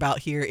we care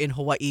about here in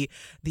Hawaii,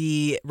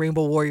 the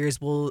Rainbow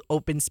Warriors, will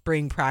open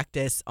spring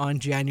practice on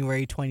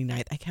January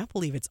 29th. I can't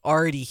believe it's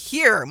already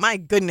here. My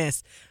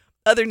goodness.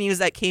 Other news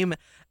that came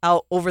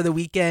out over the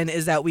weekend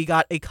is that we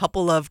got a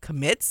couple of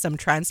commits, some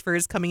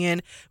transfers coming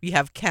in. We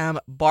have Cam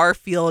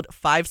Barfield,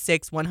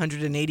 5'6",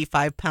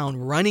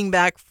 185-pound running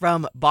back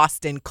from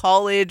Boston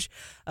College,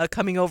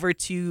 coming over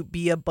to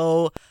be a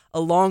Bow,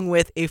 along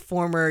with a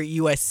former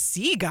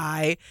USC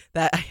guy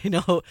that I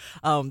know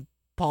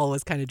Paul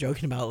was kind of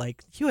joking about,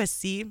 like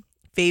USC.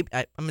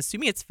 I'm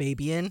assuming it's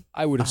Fabian.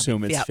 I would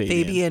assume it's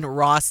Fabian. Fabian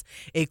Ross,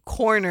 a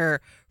corner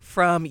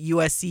from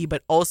USC,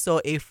 but also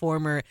a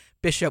former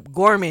Bishop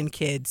Gorman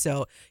kid.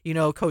 So,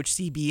 Coach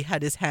CB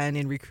had his hand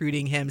in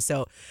recruiting him.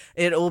 So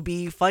it'll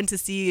be fun to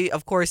see,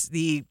 of course,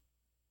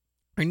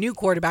 our new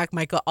quarterback,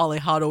 Micah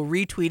Alejado,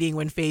 retweeting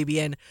when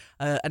Fabian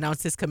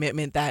announced his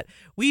commitment that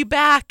we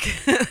back.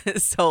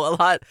 So a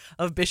lot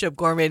of Bishop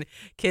Gorman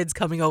kids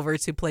coming over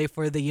to play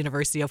for the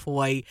University of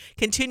Hawaii,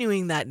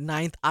 continuing that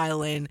ninth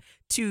island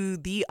to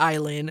the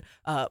island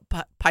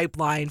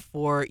pipeline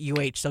for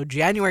UH. So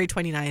January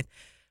 29th,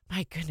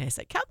 my goodness,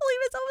 I can't believe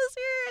it's almost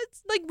here.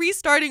 It's like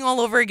restarting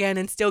all over again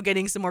and still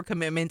getting some more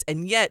commitments.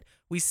 And yet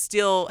we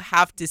still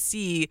have to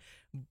see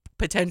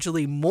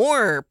potentially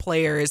more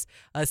players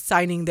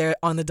signing there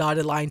on the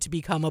dotted line to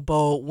become a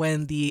Bow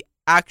when the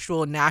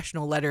actual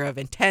National Letter of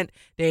Intent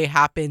Day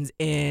happens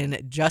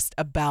in just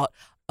about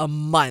a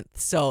month.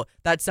 So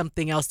that's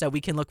something else that we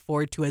can look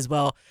forward to as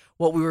well.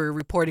 What we were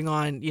reporting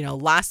on,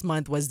 last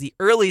month was the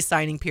early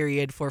signing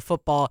period for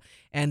football,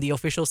 and the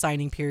official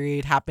signing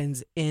period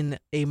happens in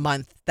a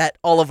month that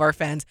all of our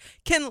fans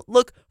can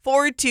look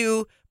forward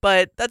to.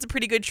 But that's a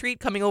pretty good treat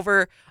coming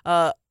over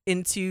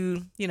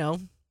into,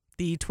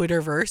 the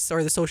Twitterverse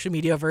or the social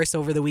media verse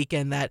over the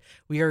weekend, that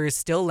we are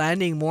still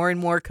landing more and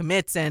more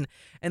commits. And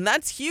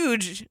that's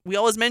huge. We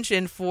always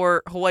mention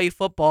for Hawaii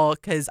football,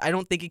 because I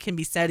don't think it can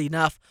be said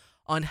enough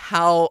on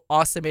how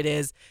awesome it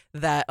is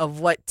that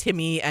of what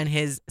Timmy and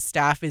his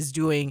staff is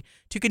doing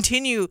to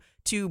continue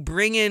to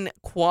bring in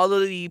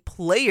quality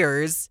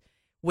players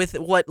with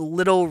what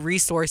little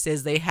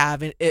resources they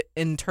have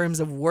in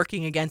terms of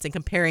working against and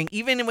comparing.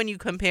 Even when you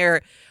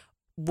compare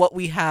what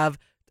we have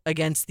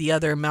against the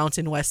other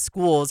Mountain West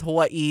schools,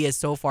 Hawaii is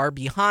so far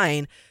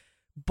behind,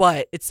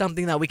 but it's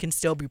something that we can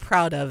still be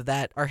proud of,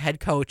 that our head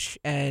coach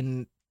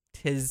and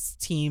his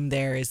team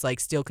there is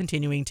still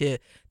continuing to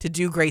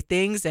do great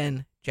things.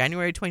 And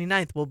January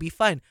 29th will be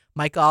fun.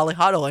 Micah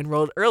Alejado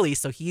enrolled early,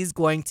 so he's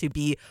going to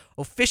be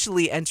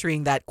officially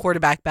entering that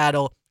quarterback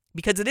battle,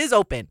 because it is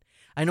open.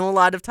 I know a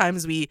lot of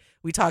times we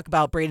talk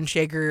about Braden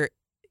Shager.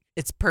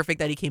 It's perfect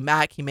that he came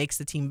back. He makes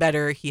the team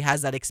better. He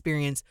has that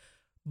experience,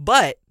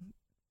 but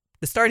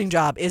the starting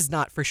job is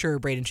not for sure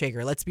Braden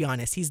Shager. Let's be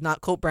honest. He's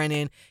not Colt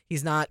Brennan.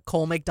 He's not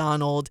Cole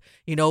McDonald,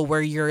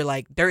 where you're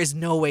there is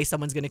no way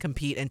someone's going to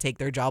compete and take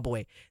their job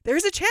away.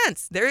 There's a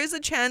chance. There is a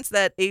chance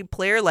that a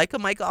player like a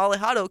Micah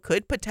Alejado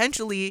could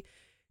potentially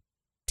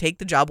take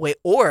the job away,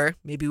 or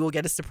maybe we'll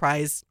get a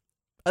surprise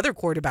other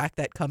quarterback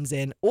that comes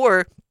in,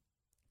 or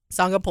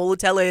Sanga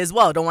Polutele as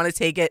well. Don't want to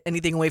take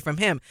anything away from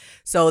him.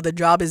 So the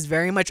job is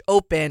very much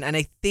open, and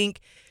I think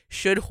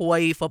should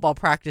Hawaii football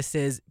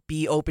practices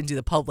be open to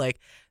the public,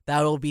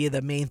 that'll be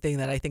the main thing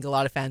that I think a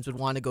lot of fans would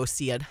want to go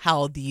see, at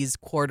how these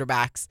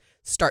quarterbacks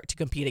start to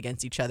compete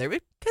against each other,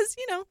 because,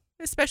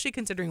 especially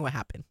considering what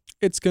happened.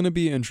 It's going to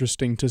be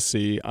interesting to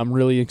see. I'm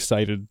really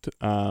excited.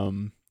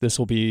 This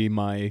will be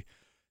my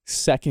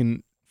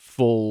second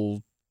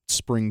full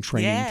spring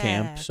training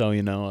camp, so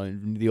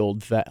the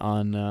old vet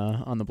on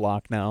the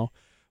block now.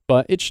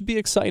 But it should be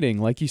exciting.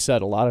 Like you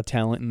said, a lot of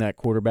talent in that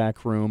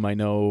quarterback room. I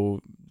know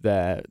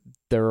that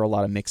there are a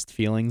lot of mixed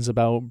feelings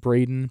about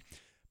Braden,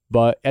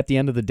 but at the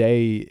end of the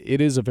day,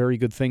 it is a very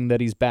good thing that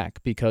he's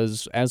back,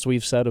 because as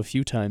we've said a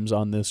few times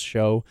on this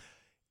show,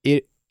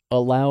 it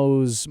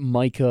allows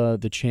Micah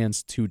the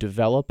chance to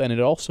develop, and it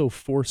also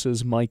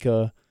forces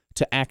Micah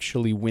to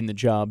actually win the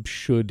job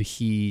should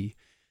he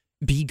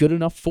be good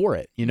enough for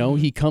it.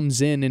 He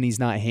comes in and he's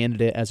not handed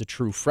it as a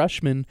true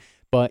freshman,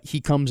 but he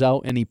comes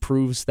out and he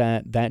proves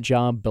that that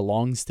job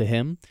belongs to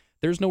him.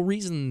 There's no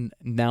reason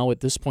now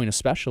at this point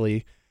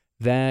especially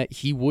that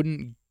he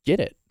wouldn't get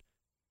it.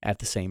 At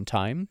the same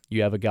time,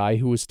 you have a guy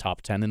who was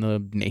top 10 in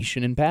the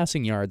nation in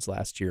passing yards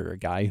last year, a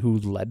guy who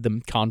led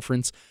the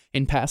conference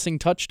in passing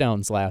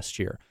touchdowns last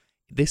year.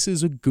 This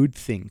is a good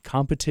thing.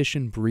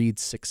 Competition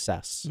breeds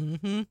success.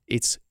 Mm-hmm.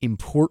 It's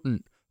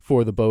important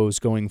for the Bows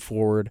going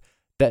forward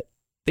that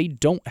they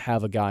don't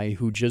have a guy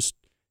who just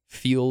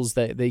feels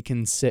that they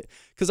can sit.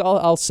 Because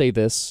I'll say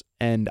this,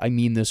 and I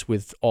mean this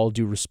with all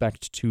due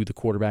respect to the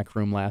quarterback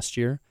room last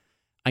year.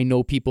 I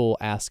know people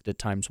asked at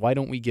times, why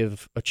don't we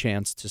give a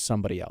chance to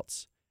somebody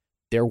else?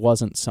 There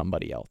wasn't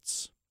somebody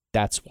else.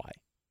 That's why.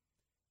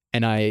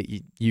 And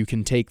you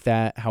can take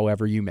that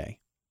however you may.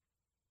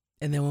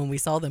 And then when we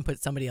saw them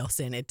put somebody else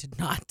in, it did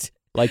not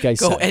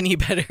go any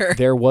better.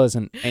 There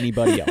wasn't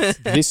anybody else.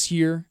 This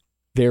year,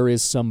 there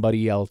is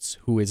somebody else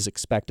who is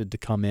expected to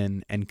come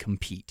in and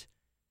compete.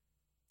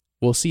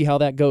 We'll see how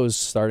that goes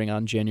starting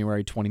on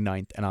January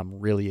 29th, and I'm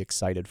really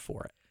excited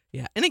for it.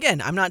 Yeah, and again,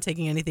 I'm not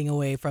taking anything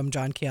away from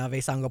John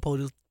Keave Sanga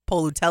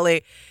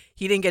Polutele.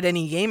 He didn't get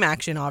any game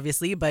action,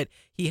 obviously, but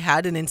he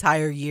had an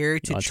entire year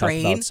to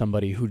train. Talk about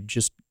somebody who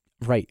just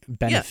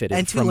benefited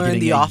and to from learn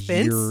getting the a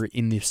offense. year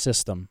in the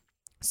system.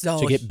 So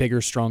to get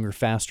bigger, stronger,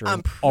 faster,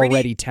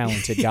 already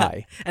talented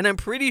guy. And I'm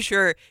pretty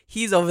sure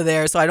he's over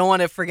there, so I don't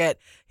want to forget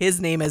his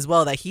name as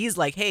well, that he's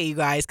like, hey, you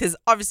guys, because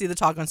obviously the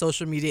talk on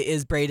social media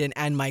is Braden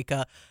and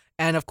Micah,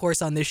 and of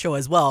course on this show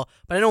as well.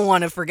 But I don't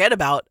want to forget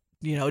about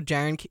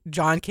John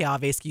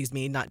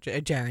Keave, not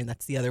Jaron,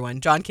 that's the other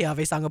one, John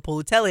Keave Sanga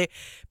Polutele,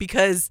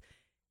 because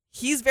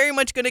he's very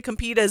much going to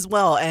compete as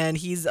well, and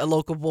he's a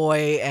local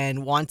boy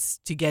and wants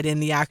to get in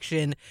the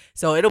action.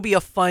 So it'll be a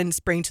fun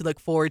spring to look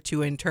forward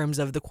to in terms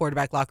of the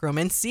quarterback locker room.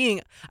 And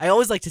I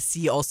always like to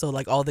see also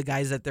all the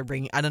guys that they're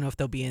bringing. I don't know if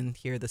they'll be in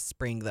here this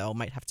spring, though.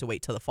 Might have to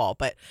wait till the fall.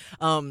 But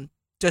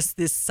just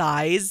this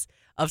size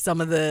of some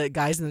of the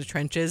guys in the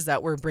trenches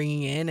that we're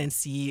bringing in, and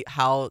see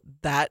how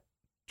that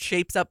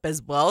shapes up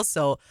as well.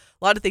 So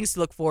a lot of things to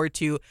look forward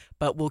to,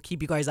 but we'll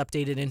keep you guys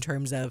updated in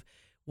terms of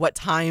what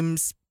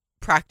times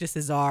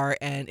practices are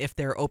and if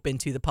they're open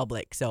to the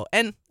public. So,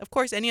 and of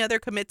course, any other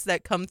commits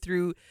that come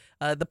through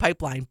the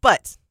pipeline.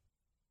 But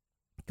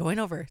going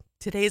over,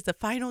 today is the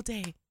final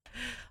day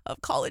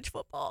of college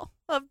football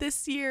of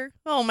this year.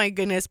 Oh my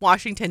goodness,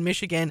 Washington,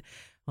 Michigan.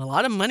 A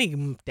lot of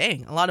money,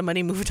 a lot of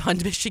money moved on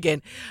to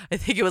Michigan. I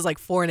think it was like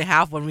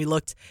 4.5 when we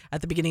looked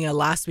at the beginning of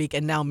last week,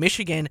 and now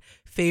Michigan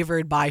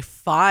favored by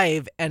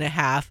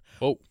 5.5.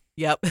 Oh.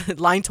 Yep.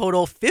 Line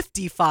total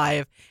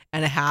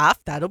 55.5.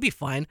 That'll be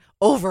fun.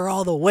 Over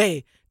all the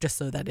way, just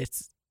so that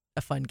it's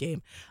a fun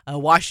game.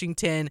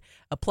 Washington,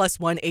 a plus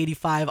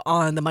 185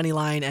 on the money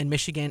line, and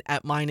Michigan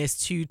at minus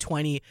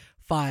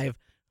 225.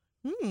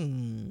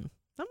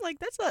 I'm like,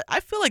 I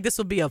feel like this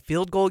will be a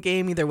field goal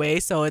game either way.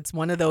 So it's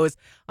one of those,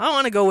 I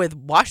want to go with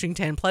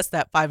Washington plus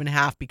that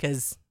 5.5,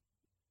 because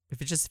if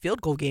it's just a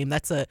field goal game,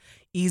 that's a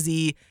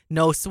easy,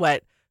 no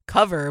sweat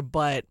cover.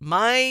 But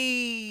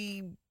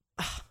man,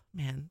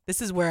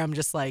 this is where I'm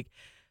just like,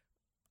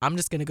 I'm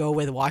just going to go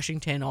with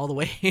Washington all the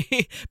way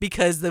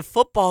because the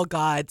football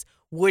gods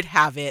would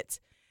have it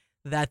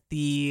that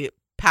the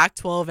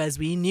Pac-12 as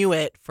we knew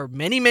it for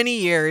many, many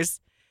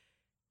years,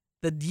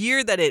 the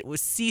year that it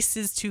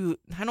ceases to,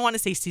 I don't want to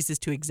say ceases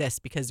to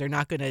exist, because they're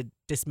not going to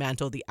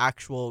dismantle the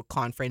actual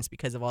conference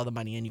because of all the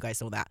money, and you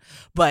guys know that.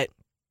 But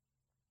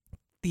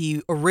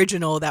the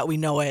original that we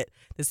know it,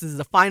 this is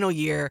the final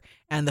year,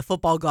 and the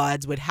football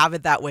gods would have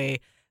it that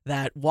way,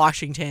 that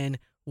Washington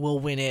will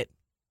win it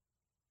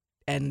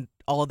and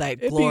all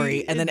that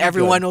glory. And then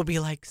everyone will be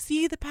like,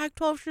 see, the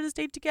Pac-12 should have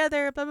stayed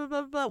together, blah, blah,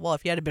 blah, blah. Well,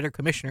 if you had a better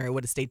commissioner, it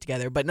would have stayed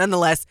together. But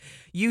nonetheless,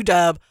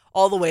 UW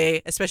all the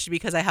way, especially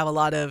because I have a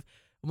lot of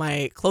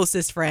my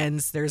closest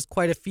friends, there's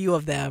quite a few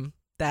of them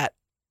that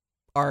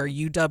are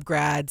UW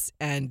grads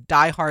and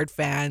diehard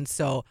fans.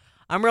 So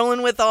I'm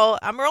rolling with the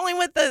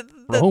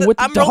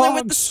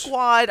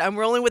squad. I'm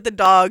rolling with the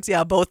dogs.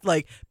 Yeah, both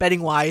like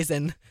betting wise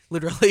and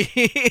literally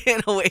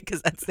in a way,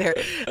 because that's their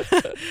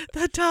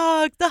the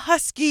dog, the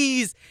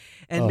Huskies,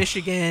 and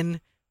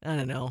Michigan. I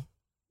don't know.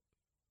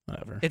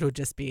 Whatever. It would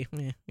just be,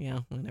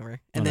 whatever.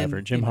 And Whatever.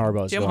 then Jim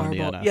Harbaugh's going to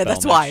the NFL. Yeah,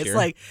 that's why. Year. It's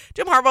like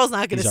Jim Harbaugh's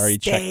not going to stay. He's already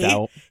checked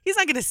out. He's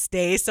not going to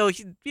stay. So,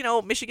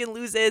 Michigan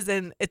loses,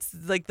 and it's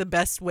like the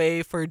best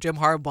way for Jim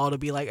Harbaugh to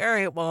be like, all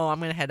right, well, I'm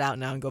going to head out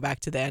now and go back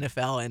to the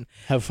NFL and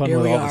have fun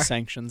with all the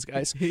sanctions,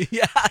 guys.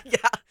 Yeah.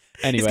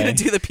 Anyway. He's going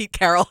to do the Pete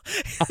Carroll.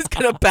 He's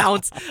going to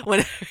bounce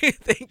when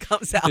everything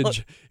comes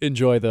out.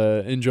 Enjoy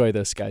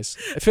this, guys.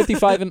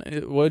 55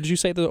 and what did you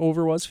say the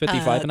over was?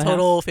 55 and a half?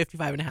 Total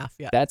 55.5,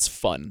 yeah. That's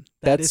fun.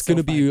 That's going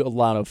to be a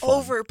lot of fun.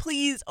 Over,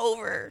 please,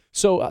 over.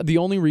 So the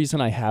only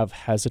reason I have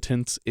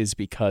hesitance is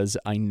because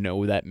I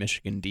know that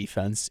Michigan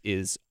defense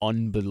is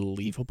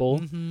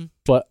unbelievable. Mm-hmm.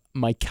 But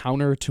my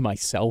counter to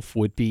myself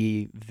would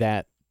be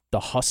that the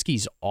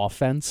Huskies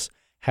offense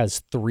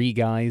has 3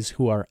 guys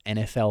who are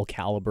NFL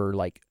caliber,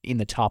 like in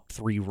the top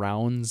 3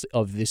 rounds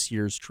of this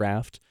year's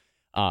draft,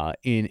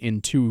 in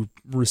 2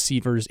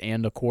 receivers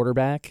and a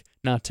quarterback,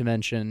 not to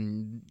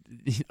mention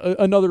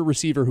another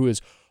receiver who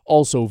is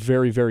also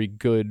very, very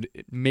good,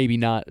 maybe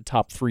not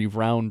top 3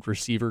 round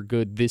receiver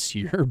good this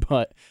year,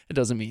 but it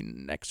doesn't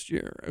mean next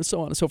year,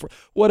 so on and so forth.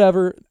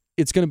 Whatever,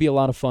 it's going to be a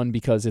lot of fun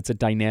because it's a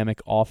dynamic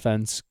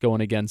offense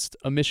going against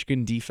a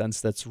Michigan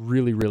defense that's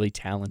really, really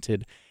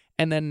talented.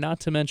 And then not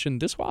to mention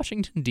this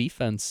Washington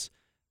defense,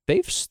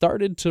 they've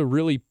started to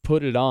really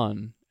put it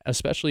on,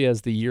 especially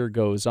as the year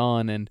goes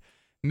on. And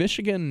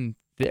Michigan,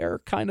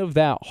 they're kind of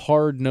that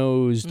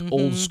hard-nosed,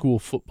 old-school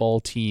football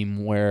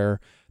team where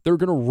they're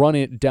going to run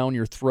it down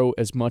your throat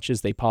as much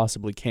as they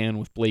possibly can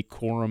with Blake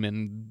Corum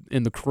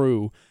and the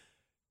crew.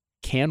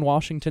 Can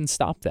Washington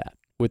stop that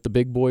with the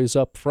big boys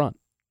up front?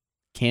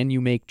 Can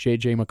you make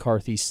J.J.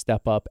 McCarthy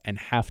step up and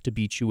have to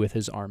beat you with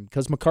his arm?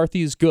 Because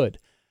McCarthy is good.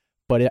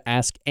 But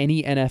ask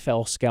any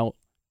NFL scout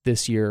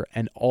this year,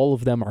 and all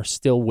of them are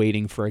still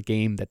waiting for a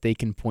game that they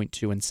can point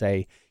to and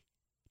say,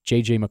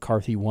 J.J.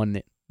 McCarthy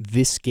won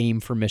this game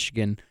for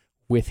Michigan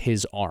with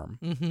his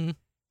arm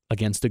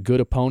against a good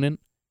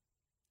opponent.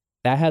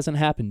 That hasn't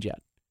happened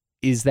yet.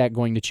 Is that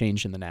going to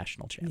change in the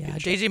national championship? Yeah,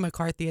 J.J.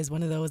 McCarthy is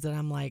one of those that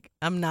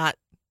I'm not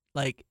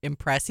like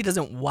impressed. He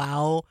doesn't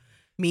wow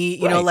me.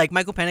 You know, like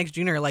Michael Penix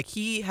Jr., like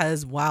he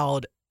has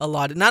wowed a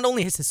lot. Not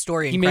only is his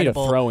story incredible. He made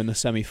a throw in the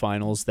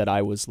semifinals that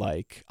I was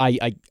like,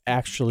 I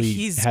actually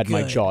had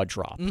my jaw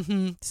drop.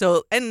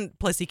 So, and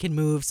plus he can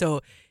move.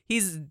 So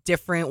he's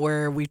different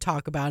where we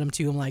talk about him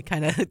too. I'm like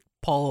kind of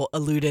Paul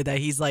alluded that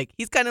he's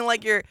kind of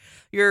like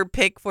your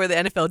pick for the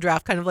NFL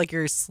draft, kind of like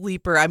your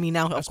sleeper. I mean,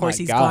 now of course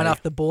he's gone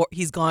off the board.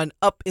 He's gone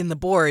up in the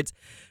boards,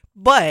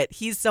 but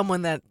he's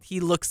someone that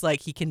he looks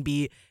like he can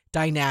be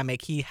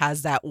dynamic. He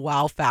has that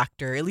wow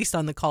factor, at least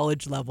on the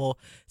college level.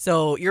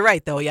 So you're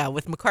right though. Yeah.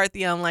 With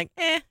McCarthy, I'm like,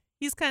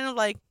 he's kind of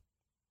like,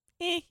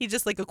 he's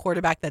just like a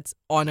quarterback that's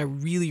on a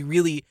really,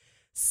 really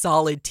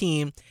solid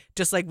team.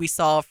 Just like we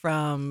saw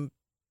from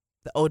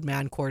the old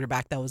man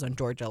quarterback that was on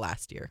Georgia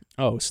last year.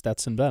 Oh,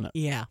 Stetson Bennett.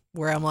 Yeah.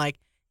 Where I'm like,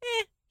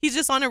 he's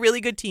just on a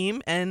really good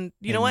team, and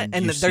you know what?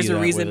 And there's a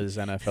reason with his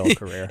NFL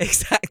career.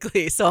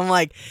 Exactly. So I'm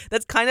like,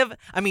 that's kind of.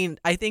 I mean,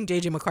 I think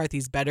J.J.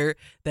 McCarthy's better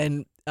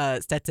than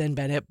Stetson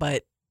Bennett,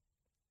 but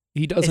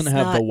he doesn't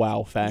have the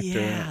wow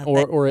factor,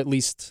 or at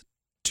least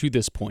to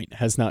this point,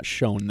 has not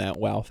shown that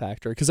wow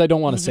factor. Because I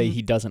don't want to say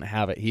he doesn't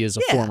have it. He is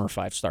a former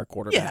 5-star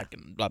quarterback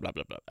and blah, blah,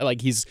 blah, blah.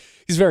 Like, he's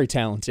very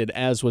talented,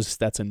 as was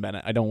Stetson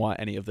Bennett. I don't want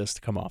any of this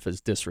to come off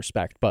as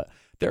disrespect, but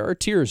there are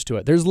tiers to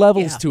it. There's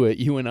levels to it.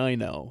 You and I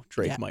know,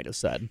 Drake might have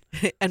said.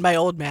 And my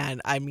old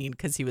man, I mean,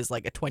 because he was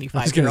like a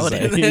 25-year-old.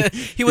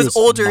 He was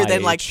older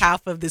than like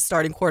half of the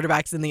starting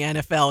quarterbacks in the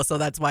NFL, so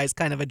that's why it's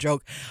kind of a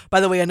joke.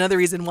 By the way, another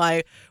reason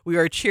why we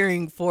are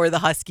cheering for the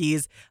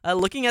Huskies,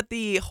 looking at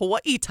the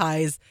Hawaii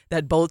ties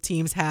that both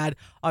teams had,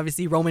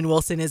 obviously Roman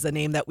Wilson is a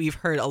name that we've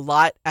heard a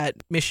lot at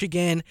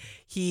Michigan.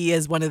 He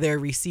is one of their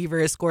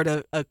receivers, scored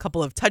a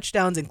couple of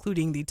touchdowns,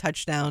 including the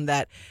touchdown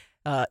that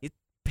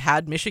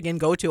had Michigan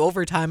go to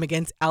overtime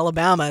against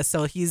Alabama.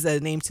 So he's a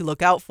name to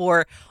look out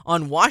for.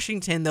 On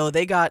Washington, though,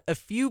 they got a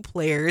few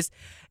players,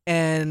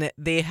 and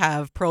they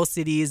have Pearl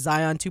City's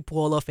Zion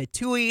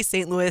Tupuola-Fetui,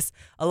 St. Louis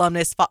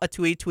alumnus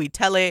Fa'atui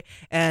Tuitele,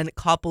 and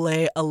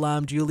Kapolei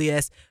alum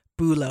Julius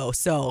Bulo.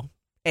 So,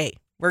 hey,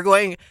 we're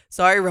going,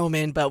 sorry,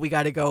 Roman, but we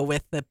got to go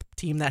with the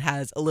team that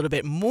has a little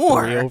bit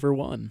more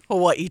 3-1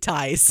 Hawaii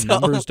ties. So.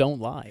 Numbers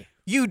don't lie.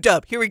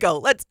 UW, here we go.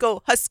 Let's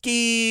go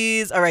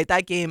Huskies. All right,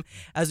 that game,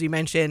 as we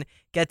mentioned,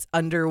 gets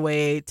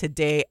underway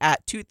today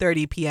at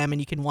 2:30 p.m.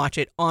 and you can watch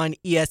it on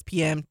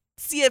ESPN.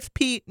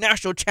 CFP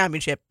National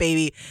Championship,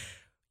 baby.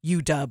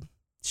 UW,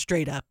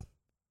 straight up,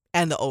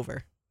 and the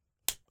over.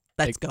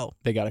 Let's go.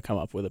 They got to come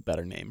up with a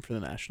better name for the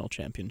national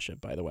championship,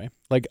 by the way.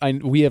 Like,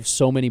 we have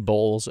so many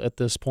bowls at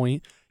this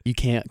point. You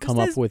can't come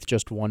up with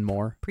just one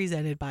more.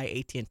 Presented by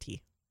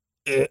AT&T.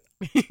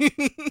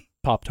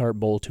 Pop-Tart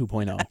Bowl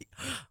 2.0. Oh, man.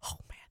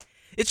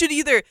 It should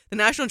either, the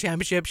national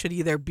championship should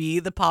either be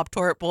the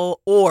Pop-Tart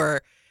Bowl,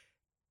 or,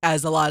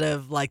 as a lot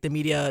of like the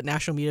media,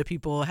 national media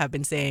people have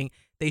been saying,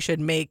 they should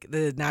make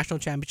the national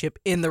championship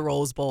in the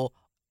Rose Bowl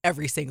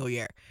every single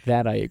year.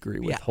 That I agree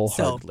with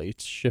wholeheartedly.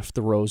 Shift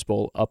the Rose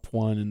Bowl up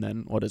one, and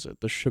then what is it?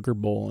 The Sugar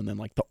Bowl, and then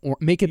like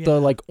make it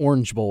the like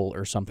Orange Bowl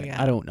or something.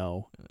 I don't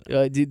know.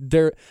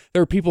 There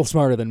are people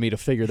smarter than me to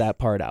figure that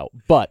part out,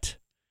 but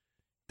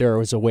there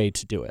was a way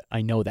to do it.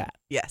 I know that.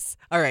 Yes.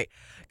 All right.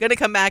 Gonna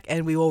come back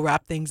and we will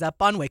wrap things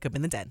up on Wake Up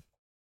in the Den.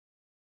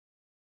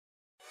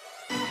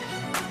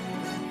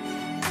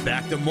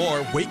 Back to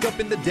more Wake Up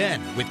in the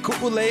Den with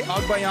Ku'ulei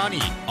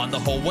Agbayani on the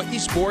Hawai'i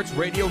Sports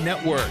Radio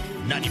Network,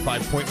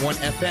 95.1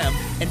 FM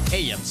and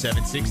AM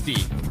 760.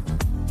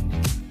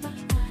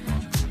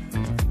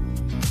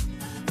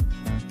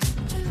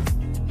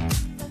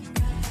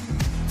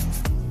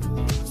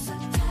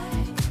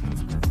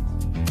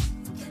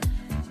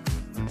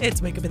 It's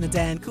Wake Up in the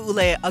Den,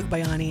 Ku'ulei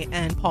Agbayani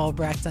and Paul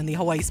Brecht on the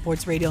Hawai'i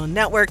Sports Radio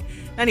Network,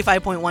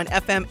 95.1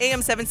 FM,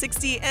 AM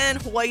 760, and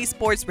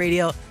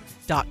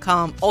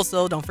HawaiiSportsRadio.com.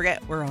 Also, don't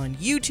forget, we're on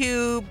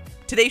YouTube.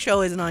 Today's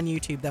show isn't on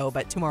YouTube, though,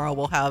 but tomorrow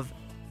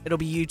it'll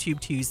be YouTube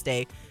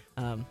Tuesday.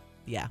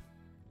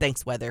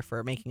 Thanks, weather,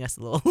 for making us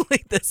a little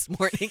late this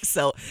morning.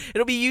 So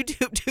it'll be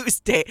YouTube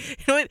Tuesday. You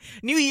know what?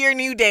 New year,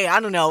 new day. I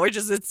don't know.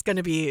 It's going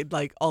to be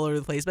like all over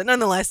the place. But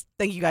nonetheless,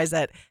 thank you guys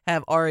that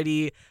have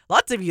already,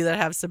 lots of you that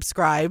have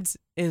subscribed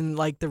in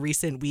like the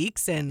recent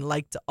weeks and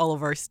liked all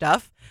of our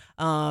stuff.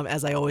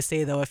 As I always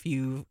say, though, if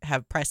you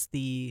have pressed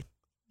the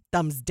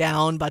thumbs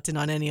down button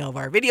on any of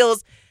our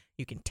videos,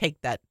 you can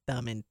take that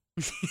thumb and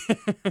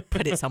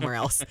put it somewhere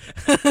else.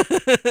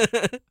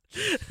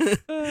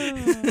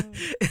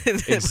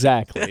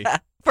 Exactly.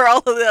 For all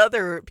of the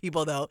other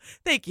people, though,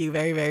 thank you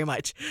very, very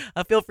much.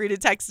 Feel free to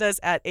text us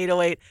at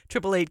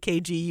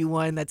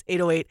 808-888-KGU1. That's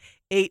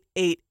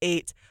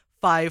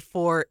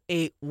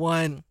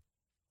 808-888-5481.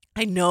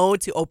 I know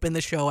to open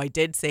the show, I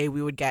did say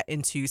we would get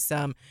into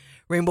some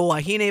Rainbow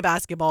Wahine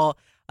basketball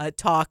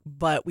talk,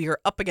 but we are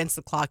up against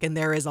the clock, and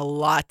there is a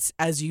lot,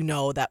 as you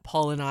know, that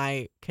Paul and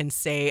I can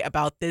say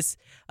about this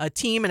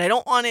team, and I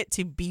don't want it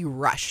to be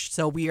rushed.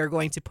 So we are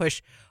going to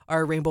push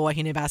our Rainbow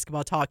Wahine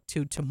basketball talk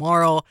to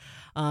tomorrow.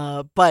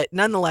 But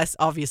nonetheless,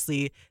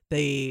 obviously,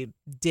 they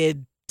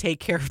did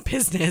take care of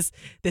business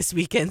this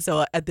weekend.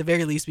 So at the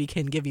very least, we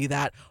can give you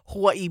that.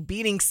 Hawaii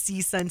beating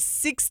CSUN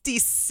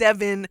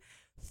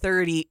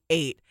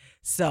 67-38.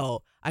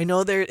 So I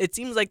know it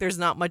seems like there's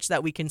not much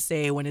that we can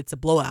say when it's a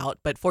blowout,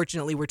 but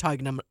fortunately we're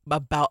talking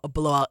about a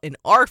blowout in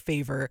our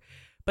favor.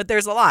 But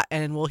there's a lot,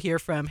 and we'll hear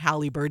from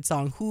Hallie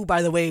Birdsong, who,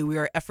 by the way, we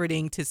are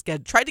efforting to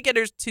try to get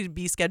her to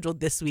be scheduled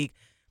this week,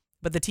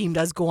 but the team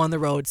does go on the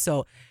road.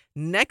 So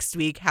next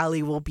week,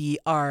 Hallie will be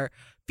our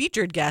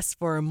featured guest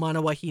for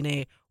Mana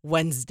Wahine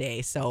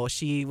Wednesday. So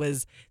she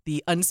was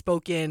the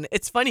unspoken.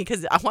 It's funny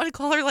because I want to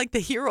call her like the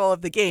hero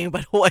of the game,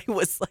 but Hawaii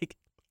was like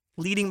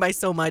leading by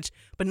so much,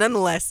 but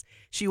nonetheless,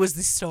 she was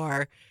the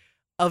star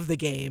of the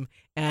game,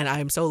 and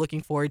I'm so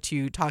looking forward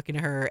to talking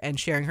to her and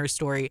sharing her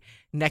story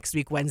next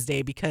week,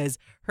 Wednesday, because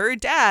her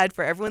dad,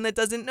 for everyone that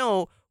doesn't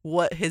know,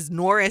 what his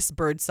Norris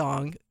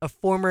Birdsong, a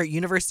former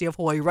University of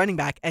Hawaii running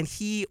back, and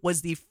he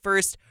was the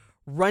first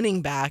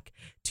running back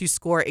to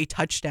score a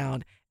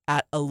touchdown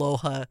at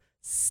Aloha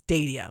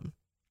Stadium.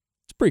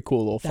 It's a pretty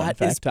cool little fun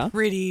fact, huh?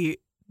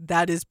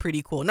 That is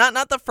pretty cool.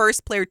 Not the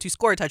first player to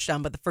score a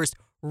touchdown, but the first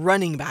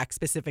running back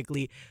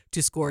specifically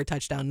to score a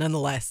touchdown.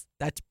 Nonetheless,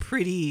 that's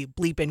pretty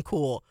bleeping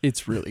cool.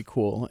 It's really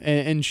cool.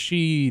 And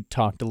she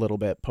talked a little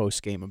bit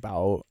post-game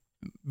about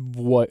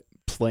what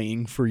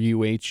playing for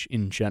UH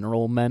in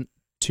general meant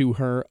to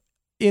her.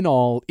 In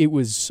all, it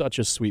was such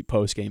a sweet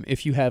post-game.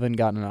 If you haven't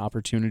gotten an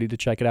opportunity to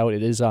check it out,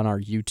 it is on our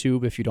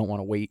YouTube if you don't want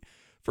to wait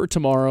for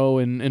tomorrow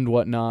and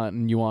whatnot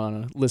and you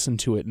want to listen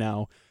to it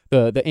now.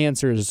 The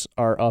answers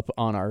are up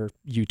on our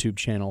YouTube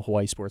channel,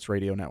 Hawaii Sports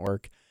Radio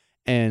Network.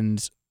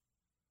 And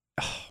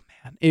oh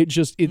man,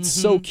 it's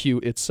so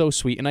cute. It's so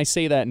sweet. And I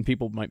say that and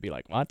people might be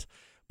like, what?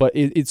 But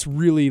it's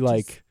really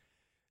like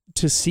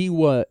to see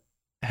what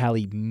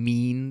Hallie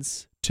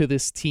means to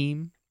this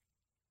team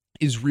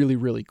is really,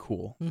 really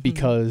cool.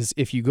 Because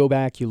if you go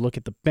back, you look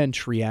at the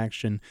bench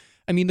reaction.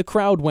 I mean, the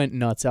crowd went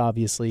nuts,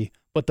 obviously,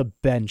 but the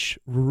bench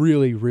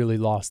really, really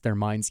lost their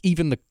minds.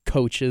 Even the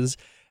coaches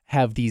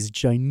have these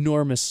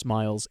ginormous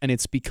smiles. And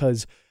it's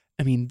because,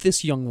 I mean,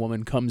 this young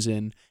woman comes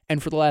in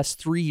and for the last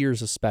 3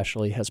 years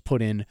especially has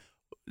put in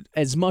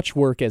as much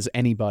work as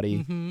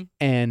anybody.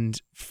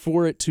 And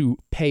for it to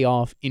pay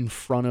off in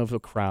front of a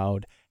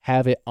crowd,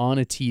 have it on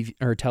a TV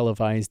or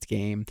televised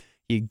game,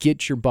 you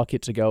get your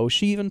bucket to go.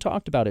 She even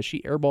talked about it.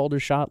 She airballed her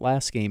shot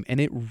last game, and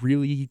it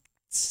really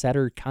set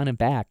her kind of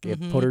back.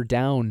 It put her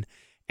down,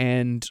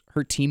 and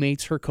her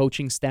teammates, her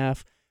coaching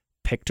staff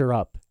picked her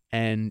up.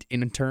 And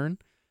in turn,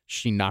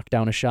 she knocked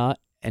down a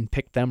shot and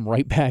picked them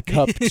right back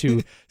up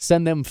to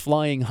send them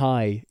flying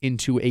high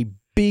into a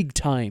big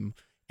time,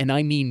 and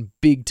I mean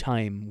big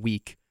time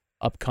week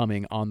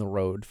upcoming on the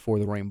road for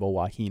the Rainbow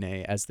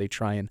Wahine as they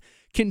try and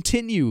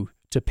continue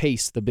to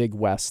pace the Big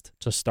West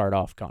to start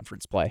off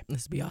conference play.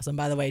 This would be awesome.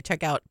 By the way,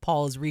 check out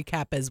Paul's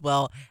recap as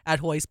well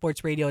at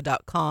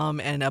hawaiisportsradio.com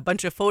and a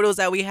bunch of photos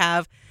that we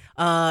have.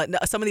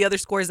 Some of the other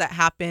scores that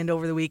happened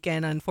over the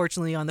weekend.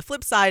 Unfortunately, on the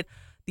flip side,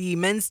 the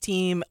men's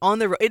team on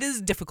the road, it is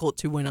difficult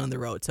to win on the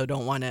road, so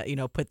don't want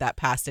to, put that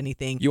past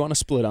anything. You want to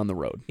split on the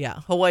road.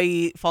 Yeah.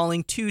 Hawaii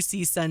falling to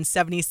CSUN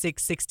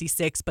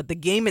 76-66, but the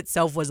game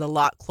itself was a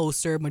lot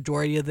closer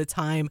majority of the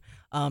time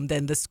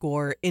than the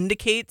score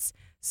indicates.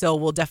 So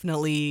we'll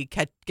definitely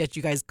get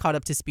you guys caught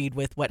up to speed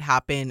with what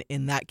happened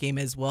in that game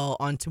as well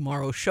on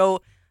tomorrow's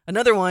show.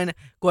 Another one,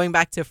 going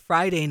back to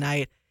Friday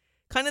night,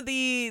 kind of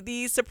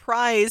the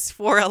surprise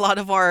for a lot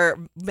of our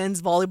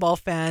men's volleyball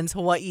fans,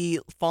 Hawaii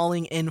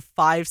falling in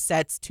 5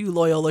 sets to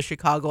Loyola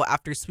Chicago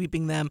after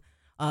sweeping them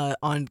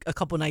on a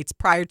couple nights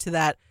prior to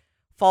that.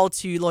 Fall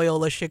to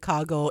Loyola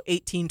Chicago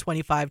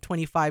 18-25,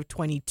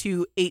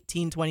 25-22,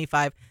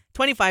 18-25,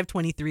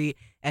 25-23,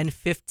 and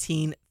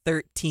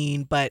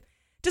 15-13. But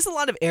just a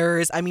lot of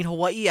errors. I mean,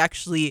 Hawaii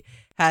actually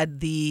had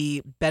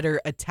the better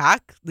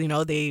attack.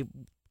 They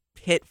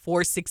hit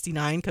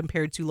 469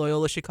 compared to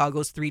Loyola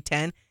Chicago's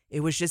 310. It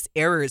was just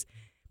errors.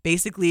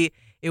 Basically,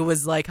 it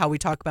was like how we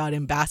talk about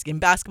in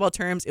basketball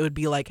terms, it would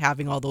be like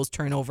having all those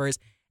turnovers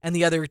and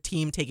the other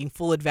team taking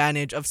full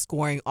advantage of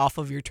scoring off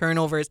of your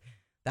turnovers.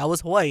 That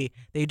was Hawaii.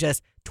 They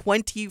just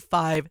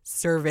 25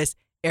 service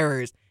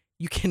errors.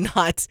 You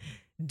cannot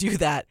do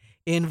that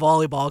in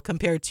volleyball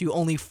compared to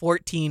only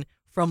 14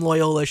 from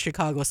Loyola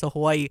Chicago. So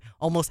Hawaii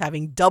almost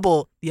having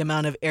double the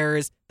amount of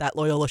errors that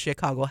Loyola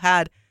Chicago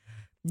had.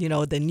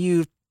 The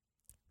new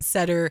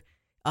setter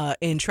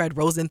in Tread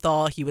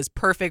Rosenthal, he was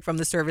perfect from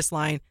the service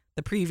line.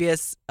 The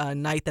previous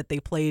night that they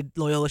played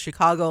Loyola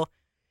Chicago,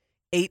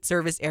 8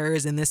 service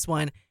errors in this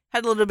one.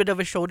 Had a little bit of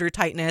a shoulder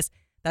tightness.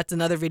 That's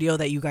another video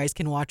that you guys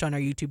can watch on our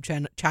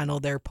YouTube channel,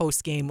 their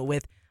post-game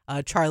with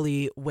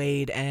Charlie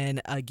Wade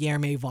and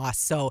Guillermo Voss.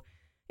 So,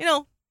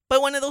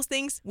 but one of those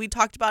things, we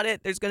talked about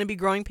it. There's going to be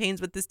growing pains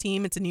with this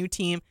team. It's a new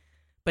team.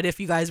 But if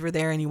you guys were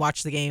there and you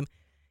watched the game,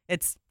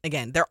 it's,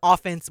 again, their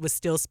offense was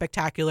still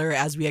spectacular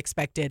as we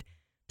expected.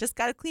 Just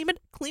got to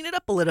clean it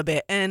up a little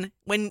bit. And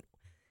when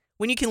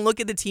you can look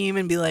at the team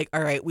and be like,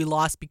 all right, we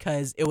lost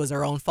because it was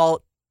our own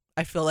fault,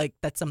 I feel like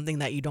that's something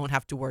that you don't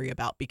have to worry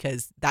about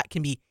because that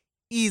can be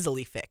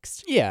easily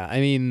fixed. Yeah, I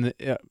mean,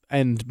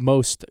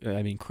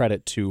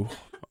 credit to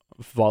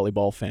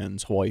volleyball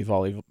fans, Hawaii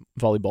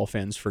volleyball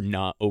fans for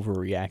not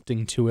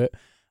overreacting to it.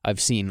 I've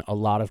seen a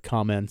lot of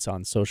comments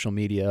on social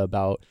media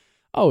about,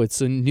 oh, it's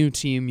a new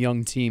team,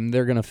 young team.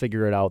 They're going to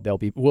figure it out.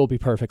 We'll be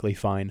perfectly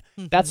fine.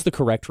 That's the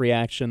correct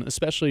reaction,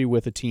 especially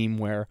with a team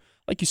where,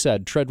 like you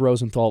said, Tread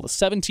Rosenthal,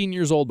 17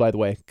 years old, by the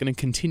way, going to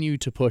continue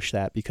to push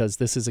that because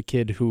this is a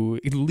kid who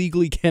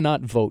legally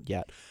cannot vote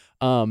yet.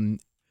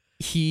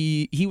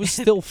 He was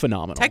still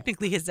phenomenal.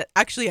 Technically,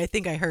 I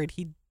think I heard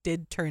he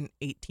did turn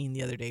 18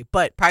 the other day,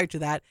 but prior to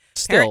that,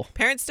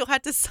 parents still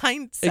had to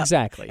sign stuff.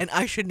 Exactly. And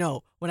I should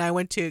know, when I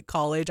went to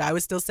college, I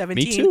was still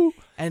 17. Me too.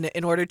 And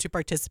in order to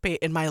participate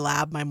in my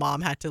lab, my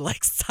mom had to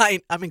sign.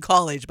 I'm in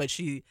college, but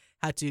she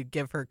had to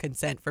give her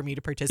consent for me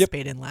to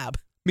participate in lab.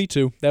 Me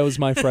too. That was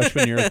my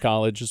freshman year of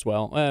college as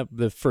well.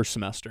 The first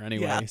semester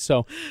anyway. Yeah.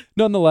 So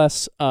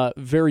nonetheless,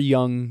 very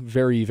young,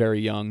 very, very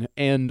young.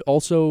 And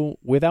also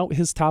without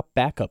his top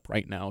backup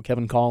right now.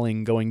 Kevin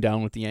Calling going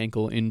down with the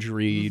ankle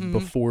injury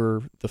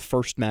before the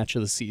first match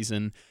of the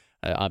season.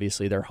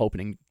 Obviously, they're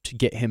hoping to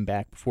get him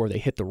back before they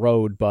hit the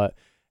road. But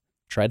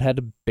Tread had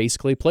to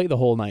basically play the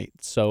whole night.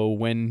 So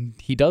when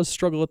he does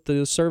struggle at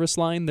the service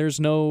line, there's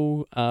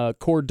no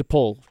cord to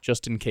pull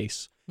just in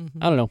case.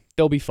 I don't know.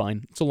 They'll be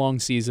fine. It's a long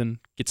season.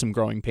 Get some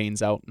growing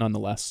pains out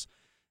nonetheless.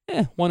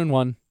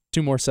 1-1.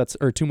 2 more sets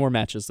or 2 more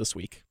matches this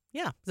week.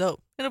 Yeah, so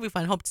it'll be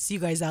fun. Hope to see you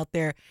guys out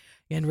there.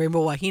 And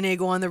Rainbow Wahine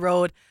go on the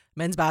road.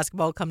 Men's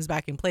basketball comes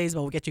back and plays,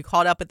 but we'll get you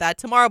caught up at that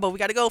tomorrow. But we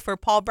got to go. For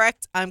Paul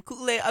Brecht, I'm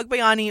Ku'ule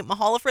Agbayani.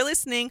 Mahalo for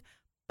listening.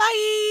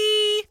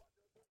 Bye.